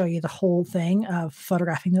then I'll show you the whole thing of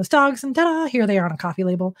photographing those dogs and ta-da, here they are on a coffee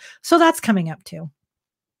label. So that's coming up too.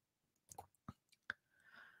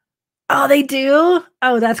 Oh, they do?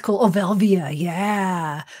 Oh, that's cool. Oh, Velvia,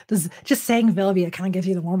 yeah. Just saying Velvia kinda gives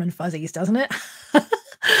you the warm and fuzzies, doesn't it?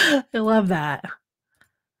 I love that.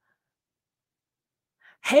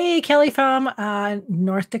 Hey, Kelly from,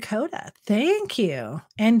 North Dakota. Thank you.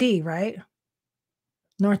 ND, right?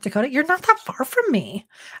 North Dakota? You're not that far from me,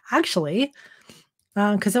 actually.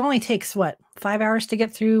 Because it only takes what, 5 hours to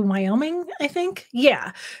get through Wyoming, I think?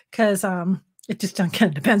 Yeah, 'cause, it just kinda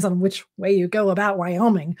depends on which way you go about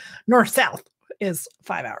Wyoming. North, south is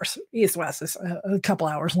 5 hours. East, west is a couple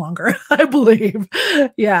hours longer, I believe.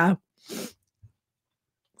 Yeah,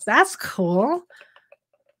 that's cool.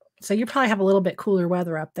 So you probably have a little bit cooler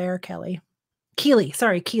weather up there, Kelly. Keely,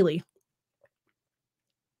 sorry, Keely.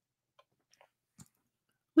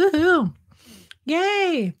 Woohoo.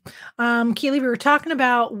 Yay. Keely, we were talking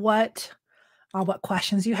about what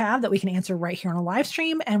questions you have that we can answer right here on a live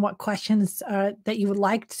stream and what questions that you would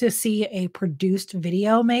like to see a produced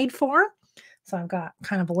video made for. So I've got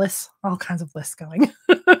kind of a list, all kinds of lists going.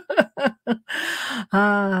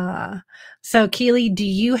 uh, so Keely, do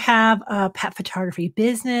you have a pet photography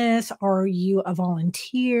business? Or are you a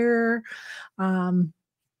volunteer? Um,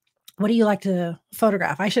 what do you like to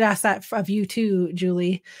photograph? I should ask that of you too,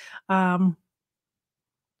 Julie. Um,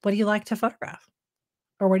 what do you like to photograph?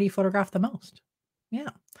 Or where do you photograph the most? Yeah,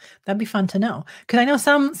 that'd be fun to know because I know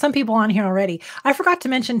some people on here already. I forgot to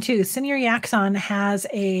mention too, Senior Yaxon has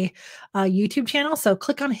a YouTube channel, so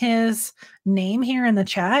click on his name here in the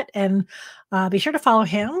chat and be sure to follow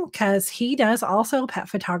him because he does also pet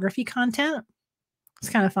photography content. It's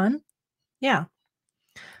kind of fun. Yeah.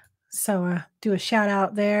 So do a shout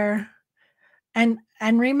out there. And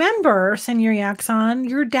remember, Senior Yaxon,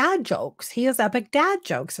 your dad jokes. He has epic dad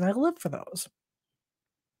jokes, and I live for those.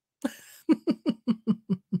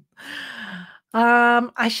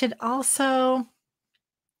 I should also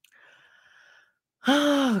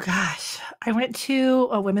oh gosh, I went to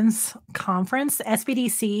a women's conference,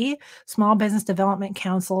 SBDC, Small Business Development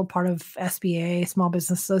Council, part of SBA, Small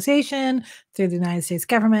Business Association, through the United States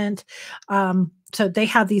government. So they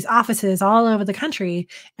have these offices all over the country,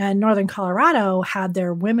 and Northern Colorado had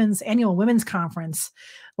their annual women's conference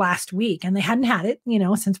last week, and they hadn't had it,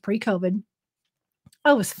 since pre-COVID.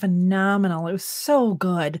 Oh, it was phenomenal. It was so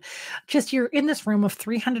good. Just you're in this room of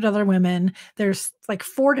 300 other women. There's like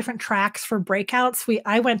 4 different tracks for breakouts.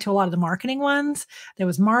 I went to a lot of the marketing ones. There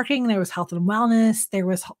was marketing, there was health and wellness, there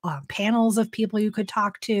was panels of people you could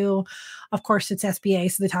talk to. Of course, it's SBA,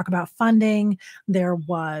 so they talk about funding. There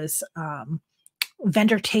was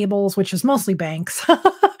vendor tables, which is mostly banks, but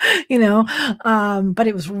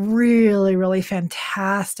it was really, really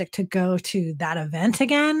fantastic to go to that event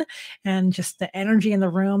again. And just the energy in the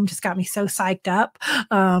room just got me so psyched up.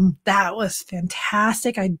 That was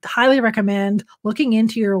fantastic. I highly recommend looking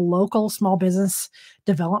into your local small business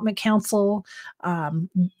development council.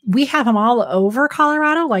 We have them all over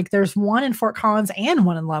Colorado. Like there's one in Fort Collins and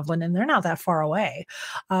one in Loveland, and they're not that far away.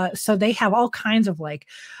 So they have all kinds of like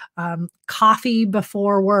coffee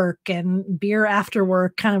before work and beer after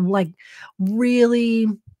work, kind of like really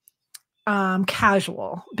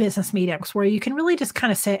casual business meetings where you can really just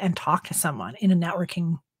kind of sit and talk to someone in a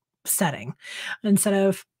networking setting instead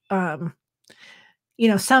of some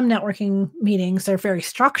networking meetings are very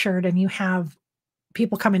structured and you have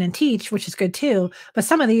people come in and teach, which is good too, but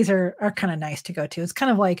some of these are kind of nice to go to. It's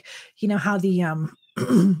kind of like how the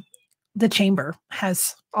the chamber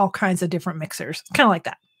has all kinds of different mixers, kind of like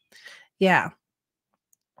that. Yeah.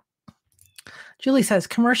 Julie says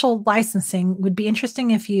commercial licensing would be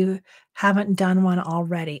interesting if you haven't done one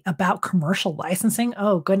already. About commercial licensing?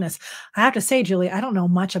 Oh, goodness. I have to say, Julie, I don't know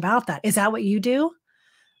much about that. Is that what you do?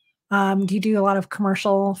 Do you do a lot of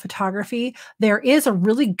commercial photography? There is a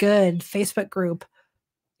really good Facebook group.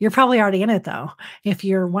 You're probably already in it, though, if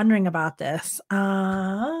you're wondering about this.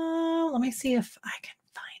 Let me see if I can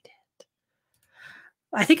find it.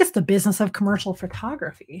 I think it's the business of commercial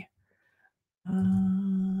photography.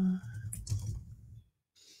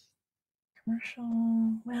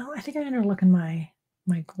 Commercial. Well, I think I'm going to look in my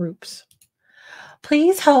groups.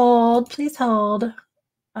 Please hold. Please hold.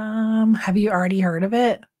 Have you already heard of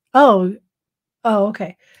it? Oh,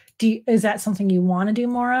 okay. Is that something you want to do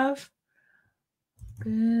more of?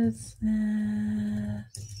 Business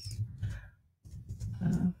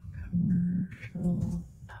of commercial.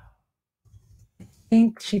 I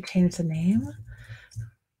think she changed the name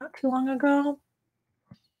not too long ago.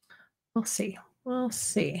 We'll see. We'll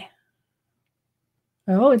see.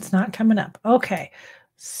 Oh, it's not coming up. Okay.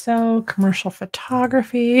 So commercial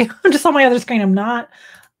photography. I'm just on my other screen. I'm not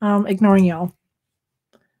ignoring y'all.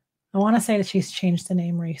 I want to say that she's changed the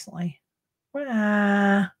name recently.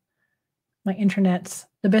 My internet's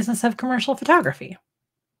the business of commercial photography.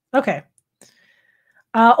 Okay.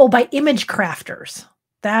 Oh, by image crafters.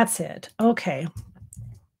 That's it. Okay.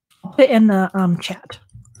 I'll put it in the chat.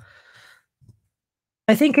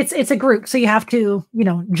 I think it's a group, so you have to,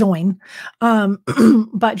 join.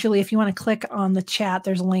 But Julie, if you want to click on the chat,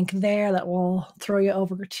 there's a link there that will throw you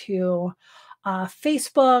over to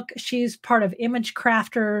Facebook. She's part of Image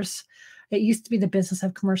Crafters. It used to be the business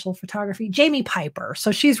of commercial photography. Jamie Piper.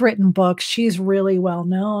 So she's written books. She's really well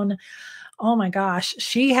known. Oh my gosh,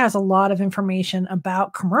 she has a lot of information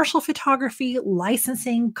about commercial photography,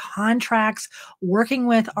 licensing, contracts, working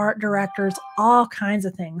with art directors, all kinds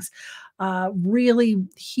of things. Really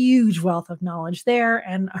huge wealth of knowledge there,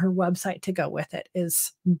 and her website to go with it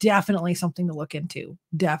is definitely something to look into.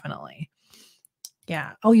 Definitely.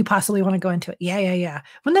 Yeah. Oh, you possibly want to go into it. Yeah, yeah, yeah.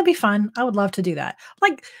 Wouldn't that be fun? I would love to do that.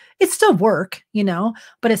 Like, it's still work,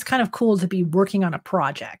 but it's kind of cool to be working on a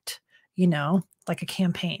project, like a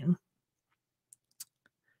campaign.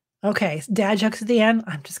 Okay, dad jokes at the end.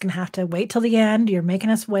 I'm just gonna have to wait till the end. You're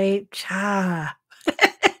making us wait. Cha.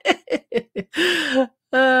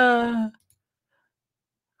 Uh,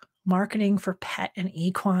 marketing for pet and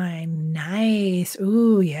equine. Nice.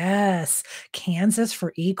 Ooh, yes. Kansas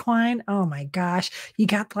for equine. Oh my gosh. You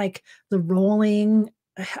got like the rolling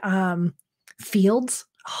fields.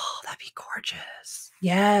 Oh, that'd be gorgeous.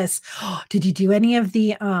 Yes. Did you do any of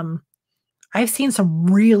the I've seen some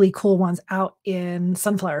really cool ones out in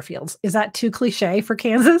sunflower fields. Is that too cliche for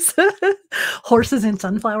Kansas? Horses in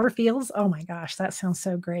sunflower fields? Oh my gosh, that sounds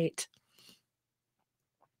so great.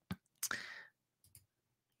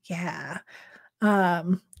 Yeah.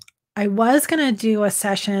 I was going to do a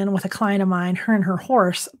session with a client of mine, her and her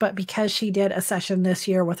horse, but because she did a session this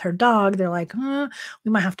year with her dog, they're like, we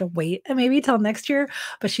might have to wait and maybe till next year.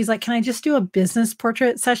 But she's like, can I just do a business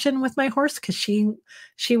portrait session with my horse? Because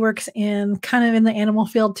she works in kind of in the animal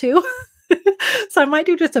field too. So I might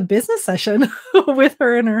do just a business session with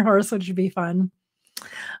her and her horse, which would be fun.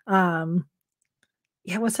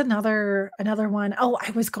 Yeah, what's another one? Oh,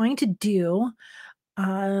 I was going to do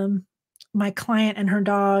my client and her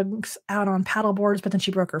dogs out on paddle boards, but then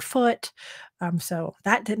she broke her foot. So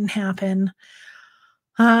that didn't happen.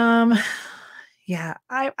 Yeah,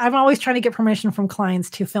 I'm always trying to get permission from clients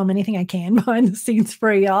to film anything I can behind the scenes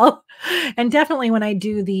for y'all. And definitely when I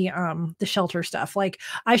do the shelter stuff, like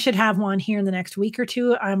I should have one here in the next week or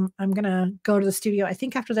two. I'm gonna go to the studio, I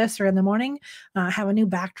think after this or in the morning, have a new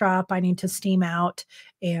backdrop I need to steam out.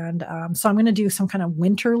 And so I'm gonna do some kind of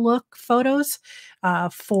winter look photos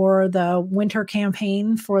for the winter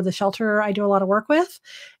campaign for the shelter I do a lot of work with.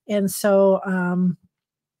 And so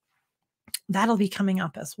that'll be coming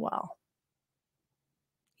up as well.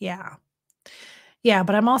 Yeah. Yeah,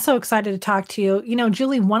 but I'm also excited to talk to you.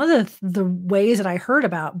 Julie, one of the ways that I heard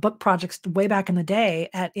about book projects way back in the day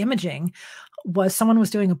at Imaging was someone was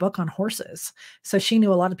doing a book on horses. So she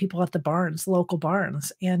knew a lot of people at the barns, local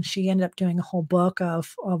barns, and she ended up doing a whole book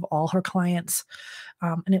of all her clients.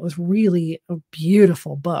 And it was really a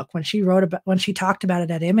beautiful book. When she talked about it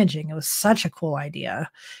at Imaging, it was such a cool idea.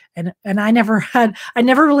 And I never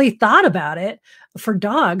really thought about it for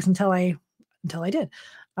dogs until I did.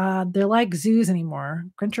 They're like zoos anymore.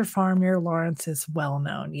 Grinter Farm near Lawrence is well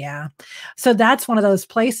known. Yeah. So that's one of those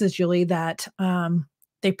places, Julie, that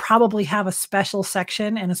they probably have a special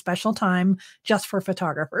section and a special time just for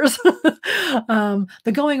photographers. The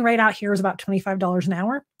going rate out here is about $25 an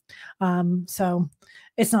hour. So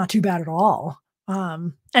it's not too bad at all.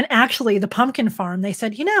 And actually the pumpkin farm, they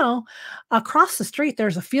said, across the street,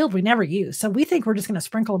 there's a field we never use. So we think we're just going to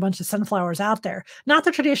sprinkle a bunch of sunflowers out there. Not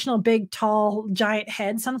the traditional big, tall, giant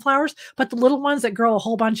head sunflowers, but the little ones that grow a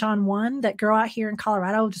whole bunch on one that grow out here in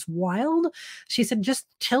Colorado, just wild. She said, just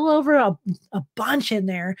till over a bunch in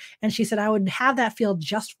there. And she said, I would have that field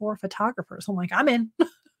just for photographers. I'm like, I'm in.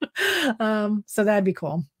 So that'd be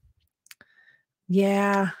cool.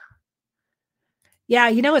 Yeah. Yeah,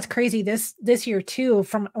 it's crazy this year too,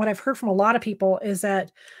 from what I've heard from a lot of people, is that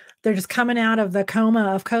they're just coming out of the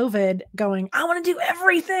coma of COVID going, I want to do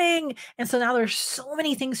everything. And so now there's so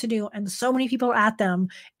many things to do and so many people at them.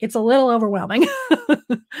 It's a little overwhelming.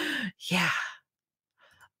 Yeah.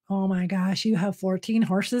 Oh my gosh, you have 14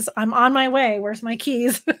 horses. I'm on my way. Where's my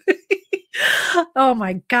keys? Oh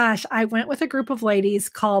my gosh. I went with a group of ladies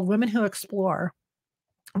called Women Who Explore.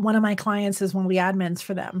 One of my clients is one of the admins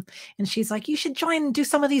for them. And she's like, you should join and do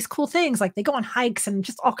some of these cool things. Like they go on hikes and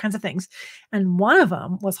just all kinds of things. And one of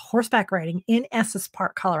them was horseback riding in Estes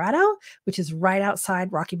Park, Colorado, which is right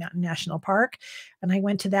outside Rocky Mountain National Park. And I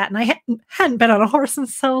went to that and I hadn't been on a horse in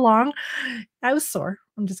so long. I was sore.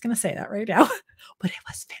 I'm just going to say that right now, but it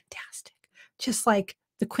was fantastic. Just like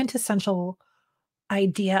the quintessential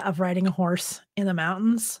idea of riding a horse in the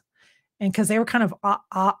mountains. And because they were kind of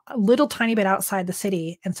a little tiny bit outside the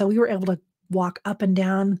city, and so we were able to walk up and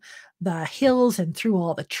down the hills and through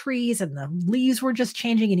all the trees, and the leaves were just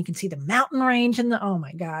changing, and you can see the mountain range and oh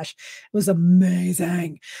my gosh, it was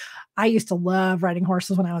amazing. I used to love riding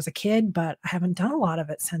horses when I was a kid, but I haven't done a lot of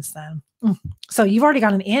it since then. So you've already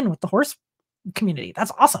got an in with the horse community.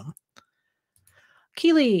 That's awesome.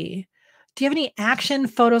 Keely, do you have any action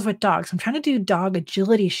photos with dogs? I'm trying to do dog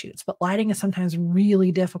agility shoots, but lighting is sometimes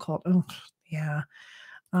really difficult. Oh, yeah.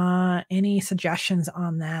 Any suggestions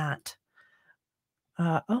on that?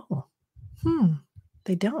 Oh,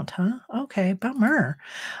 they don't, huh? Okay, bummer.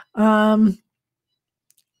 I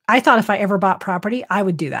thought if I ever bought property, I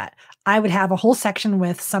would do that. I would have a whole section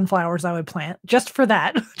with sunflowers I would plant just for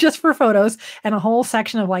that, just for photos, and a whole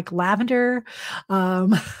section of like lavender.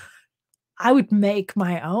 I would make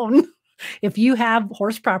my own. If you have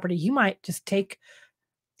horse property, you might just take,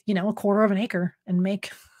 a quarter of an acre and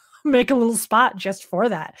make a little spot just for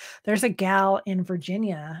that. There's a gal in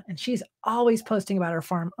Virginia, and she's always posting about her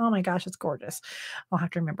farm. Oh my gosh, it's gorgeous. I'll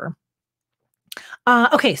have to remember.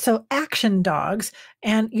 Okay, so action dogs.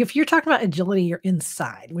 And if you're talking about agility, you're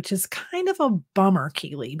inside, which is kind of a bummer,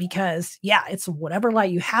 Keely, because yeah, it's whatever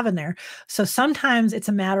light you have in there. So sometimes it's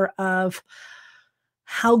a matter of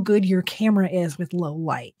how good your camera is with low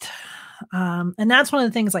light. And that's one of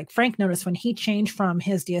the things like Frank noticed when he changed from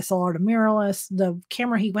his DSLR to mirrorless, the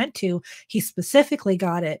camera he went to, he specifically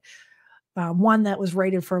got it one that was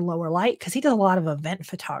rated for lower light because he does a lot of event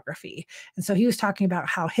photography. And so he was talking about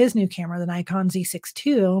how his new camera, the Nikon Z6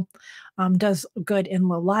 II, does good in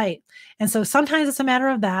low light. And so sometimes it's a matter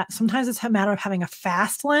of that. Sometimes it's a matter of having a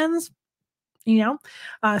fast lens.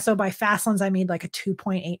 So by fast lens, I mean like a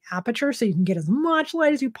 2.8 aperture, so you can get as much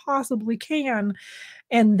light as you possibly can.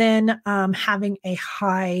 And then having a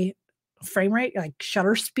high frame rate, like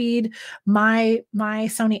shutter speed. My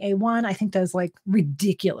Sony A1, I think does like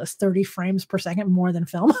ridiculous 30 frames per second more than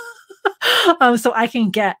film. So I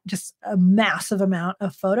can get just a massive amount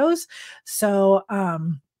of photos. So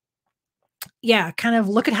yeah, kind of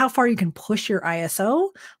look at how far you can push your ISO.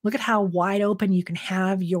 Look at how wide open you can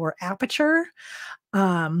have your aperture.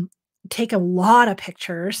 Take a lot of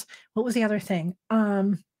pictures. What was the other thing?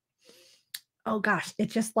 Oh gosh,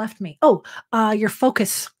 it just left me. Oh, your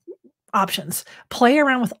focus options. Play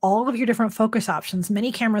around with all of your different focus options.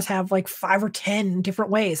 Many cameras have like 5 or 10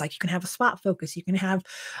 different ways. Like you can have a spot focus, you can have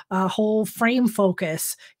a whole frame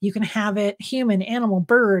focus, you can have it human, animal,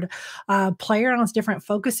 bird. Play around with different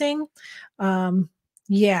focusing.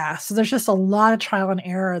 Yeah, so there's just a lot of trial and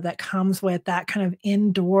error that comes with that kind of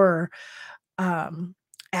indoor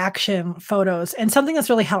action photos. And something that's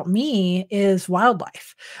really helped me is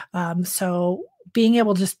wildlife. So being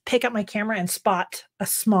able to just pick up my camera and spot a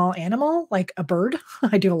small animal like a bird.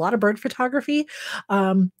 I do a lot of bird photography.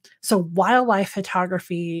 So wildlife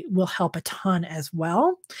photography will help a ton as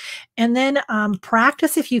well. And then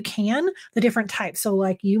practice, if you can, the different types. So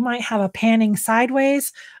like you might have a panning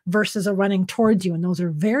sideways versus a running towards you. And those are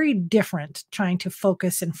very different trying to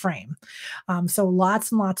focus and frame. So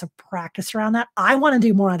lots and lots of practice around that. I want to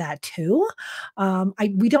do more of that too.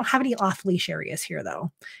 We don't have any off leash areas here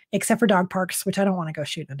though, except for dog parks, which I don't want to go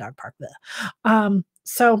shoot in a dog park.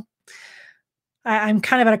 So I'm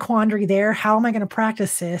kind of at a quandary there. How am I going to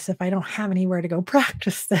practice this if I don't have anywhere to go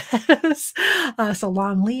practice this? So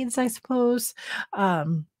long leads, I suppose.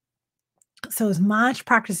 So as much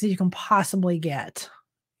practice as you can possibly get.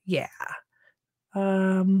 Yeah.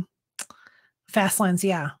 Fast lens.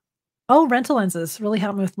 Yeah. Oh, rental lenses really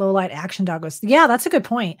help me with low light action doggos. Yeah, that's a good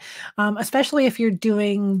point. Especially if you're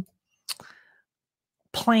doing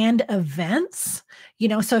planned events,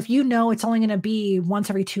 so if it's only going to be once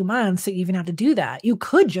every 2 months, so you even have to do that, you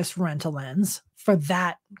could just rent a lens for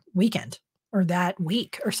that weekend or that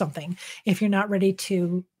week or something. If you're not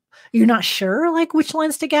sure like which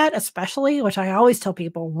lens to get, especially, which I always tell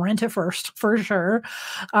people, rent it first for sure.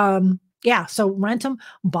 Yeah, so rent them,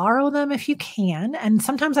 borrow them if you can. And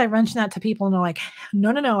sometimes I mention that to people and they're like,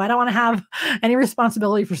 no, I don't want to have any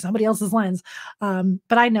responsibility for somebody else's lens. But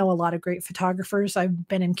I know a lot of great photographers. I've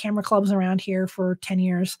been in camera clubs around here for 10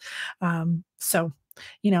 years. So,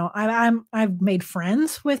 I've made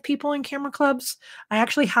friends with people in camera clubs. I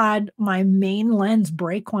actually had my main lens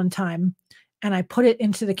break one time. And I put it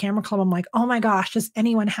into the camera club. I'm like, oh my gosh, does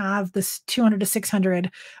anyone have this 200 to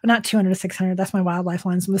 600, not 200 to 600, that's my wildlife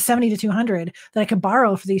lens, the 70 to 200 that I could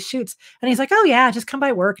borrow for these shoots? And he's like, oh yeah, just come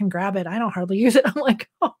by work and grab it. I don't hardly use it. I'm like,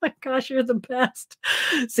 oh my gosh, you're the best.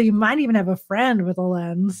 So you might even have a friend with a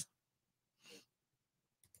lens.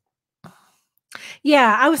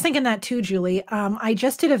 Yeah, I was thinking that too, Julie. I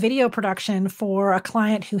just did a video production for a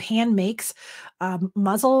client who hand makes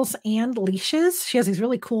muzzles and leashes. She has these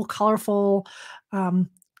really cool, colorful, um,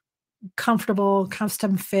 comfortable,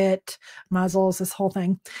 custom fit muzzles, this whole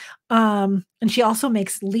thing. And she also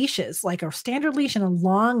makes leashes, like a standard leash and a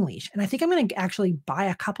long leash. And I think I'm going to actually buy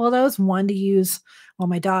a couple of those, one to use, well,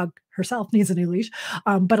 my dog herself needs a new leash,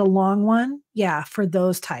 but a long one, yeah, for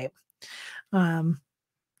those type. Um,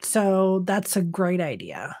 so that's a great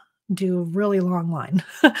idea. Do a really long line.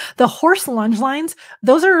 The horse lunge lines,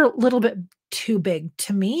 those are a little bit too big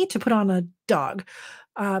to me to put on a dog.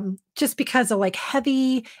 Just because they're like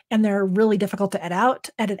heavy and they're really difficult to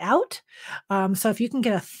edit out. So if you can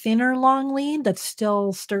get a thinner long lead that's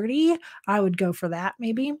still sturdy, I would go for that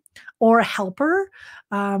maybe. Or a helper.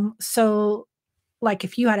 So like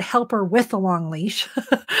if you had a helper with a long leash,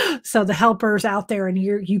 so the helper's out there and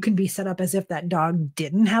you can be set up as if that dog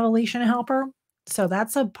didn't have a leash and a helper. So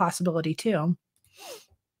that's a possibility too.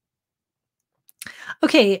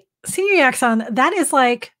 Okay, senior Axon, that is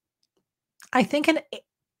like I think an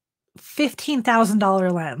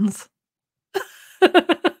 $15,000 lens.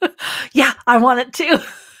 Yeah, I want it too.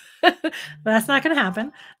 That's not gonna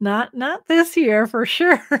happen. Not this year for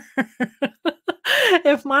sure.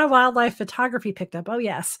 If my wildlife photography picked up, oh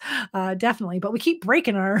yes, definitely. But we keep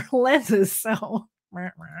breaking our lenses, so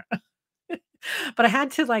but I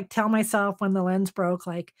had to like tell myself when the lens broke,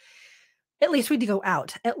 like at least we would go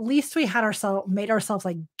out. At least we had ourselves made ourselves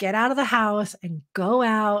like get out of the house and go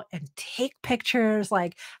out and take pictures.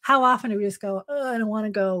 Like, how often do we just go, oh, I don't want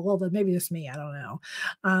to go? Well, then maybe it's me. I don't know.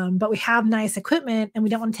 But we have nice equipment and we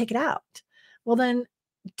don't want to take it out. Well, then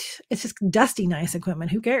it's just dusty, nice equipment.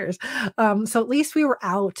 Who cares? So at least we were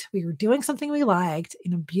out. We were doing something we liked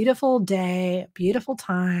in a beautiful day, beautiful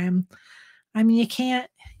time. I mean, you can't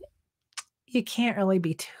really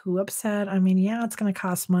be too upset. I mean, yeah, it's gonna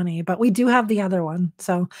cost money, but we do have the other one.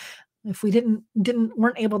 So if we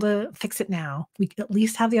weren't able to fix it now, we could at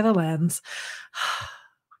least have the other lens.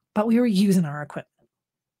 But we were using our equipment.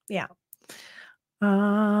 Yeah.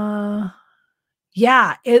 Uh,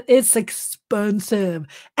 yeah, it's expensive.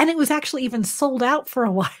 And it was actually even sold out for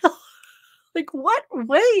a while. Like, what?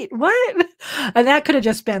 Wait, what? And that could have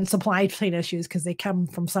just been supply chain issues because they come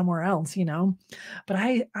from somewhere else, you know? But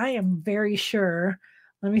I am very sure.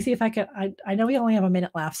 Let me see if I can. I know we only have a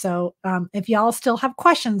minute left. So if y'all still have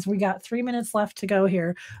questions, we got 3 minutes left to go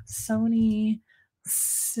here. Sony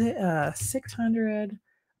 600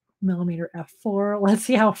 millimeter f4. Let's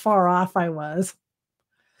see how far off I was.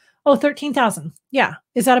 Oh, 13,000. Yeah.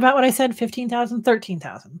 Is that about what I said? 15,000,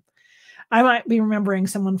 13,000. I might be remembering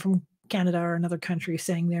someone from Canada or another country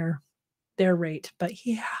saying their rate, but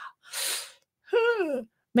yeah.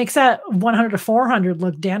 Makes that 100 to 400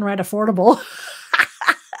 look downright affordable.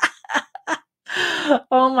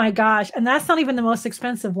 Oh my gosh, and that's not even the most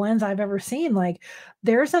expensive lens I've ever seen. Like,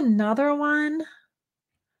 there's another one.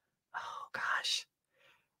 Oh gosh.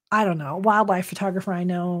 I don't know. Wildlife photographer I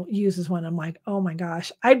know uses one. I'm like, "Oh my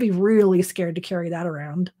gosh, I'd be really scared to carry that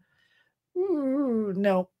around." Ooh,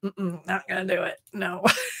 no, not gonna do it. No.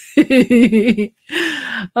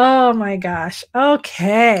 Oh my gosh.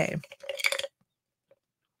 Okay.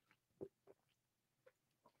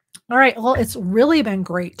 All right. Well, it's really been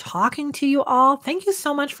great talking to you all. Thank you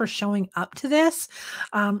so much for showing up to this.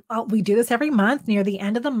 We do this every month near the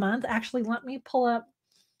end of the month. Actually, let me pull up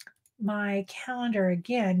my calendar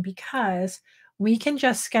again because we can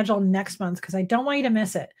just schedule next month because I don't want you to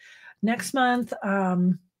miss it. Next month,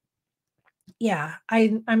 yeah,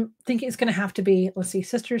 I'm thinking it's gonna have to be, let's see,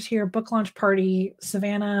 Sisters here, book launch party,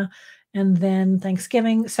 Savannah, and then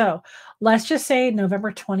Thanksgiving. So let's just say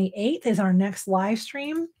November 28th is our next live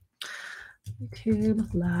stream. YouTube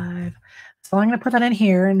live. So I'm gonna put that in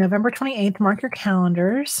here. November 28th, mark your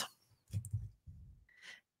calendars.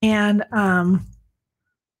 And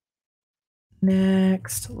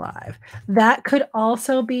next live. That could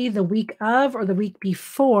also be the week of or the week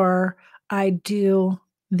before I do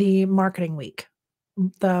the marketing week,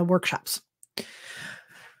 the workshops.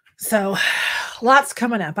 So lots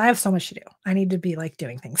coming up. I have so much to do. I need to be like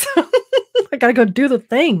doing things. I gotta go do the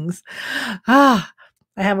things. I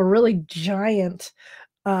have a really giant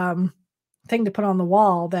thing to put on the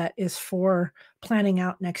wall that is for planning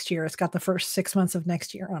out next year. It's got the first 6 months of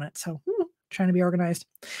next year on it. So trying to be organized.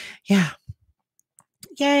 Yeah.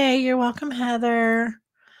 Yay, you're welcome, Heather.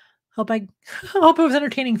 Hope it was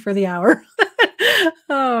entertaining for the hour.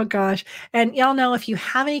 Oh gosh. And y'all know if you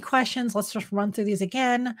have any questions, let's just run through these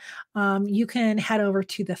again. You can head over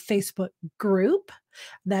to the Facebook group.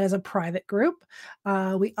 That is a private group.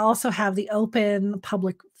 We also have the open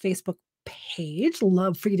public Facebook page.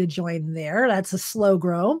 Love for you to join there. That's a slow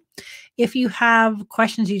grow. If you have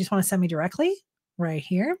questions you just want to send me directly, right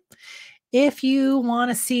here. If you want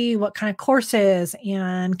to see what kind of courses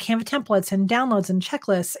and Canva templates and downloads and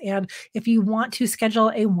checklists, and if you want to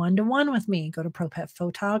schedule a one-to-one with me, go to ProPet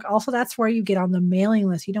Photog. Also, that's where you get on the mailing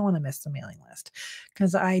list. You don't want to miss the mailing list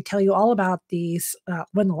because I tell you all about these,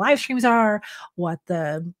 when the live streams are, what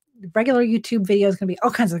the regular YouTube video is going to be,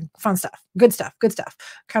 all kinds of fun stuff, good stuff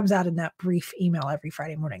comes out in that brief email every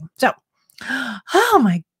Friday morning. So, oh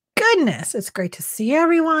my goodness, it's great to see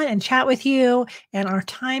everyone and chat with you. And our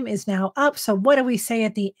time is now up. So what do we say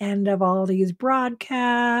at the end of all these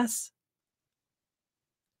broadcasts?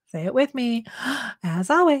 Say it with me.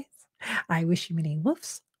 As always, I wish you many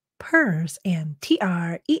woofs, purrs, and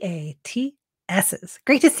TREATSs.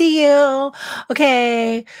 Great to see you.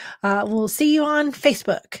 Okay. We'll see you on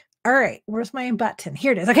Facebook. All right. Where's my button?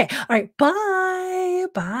 Here it is. Okay. All right. Bye.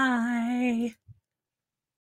 Bye.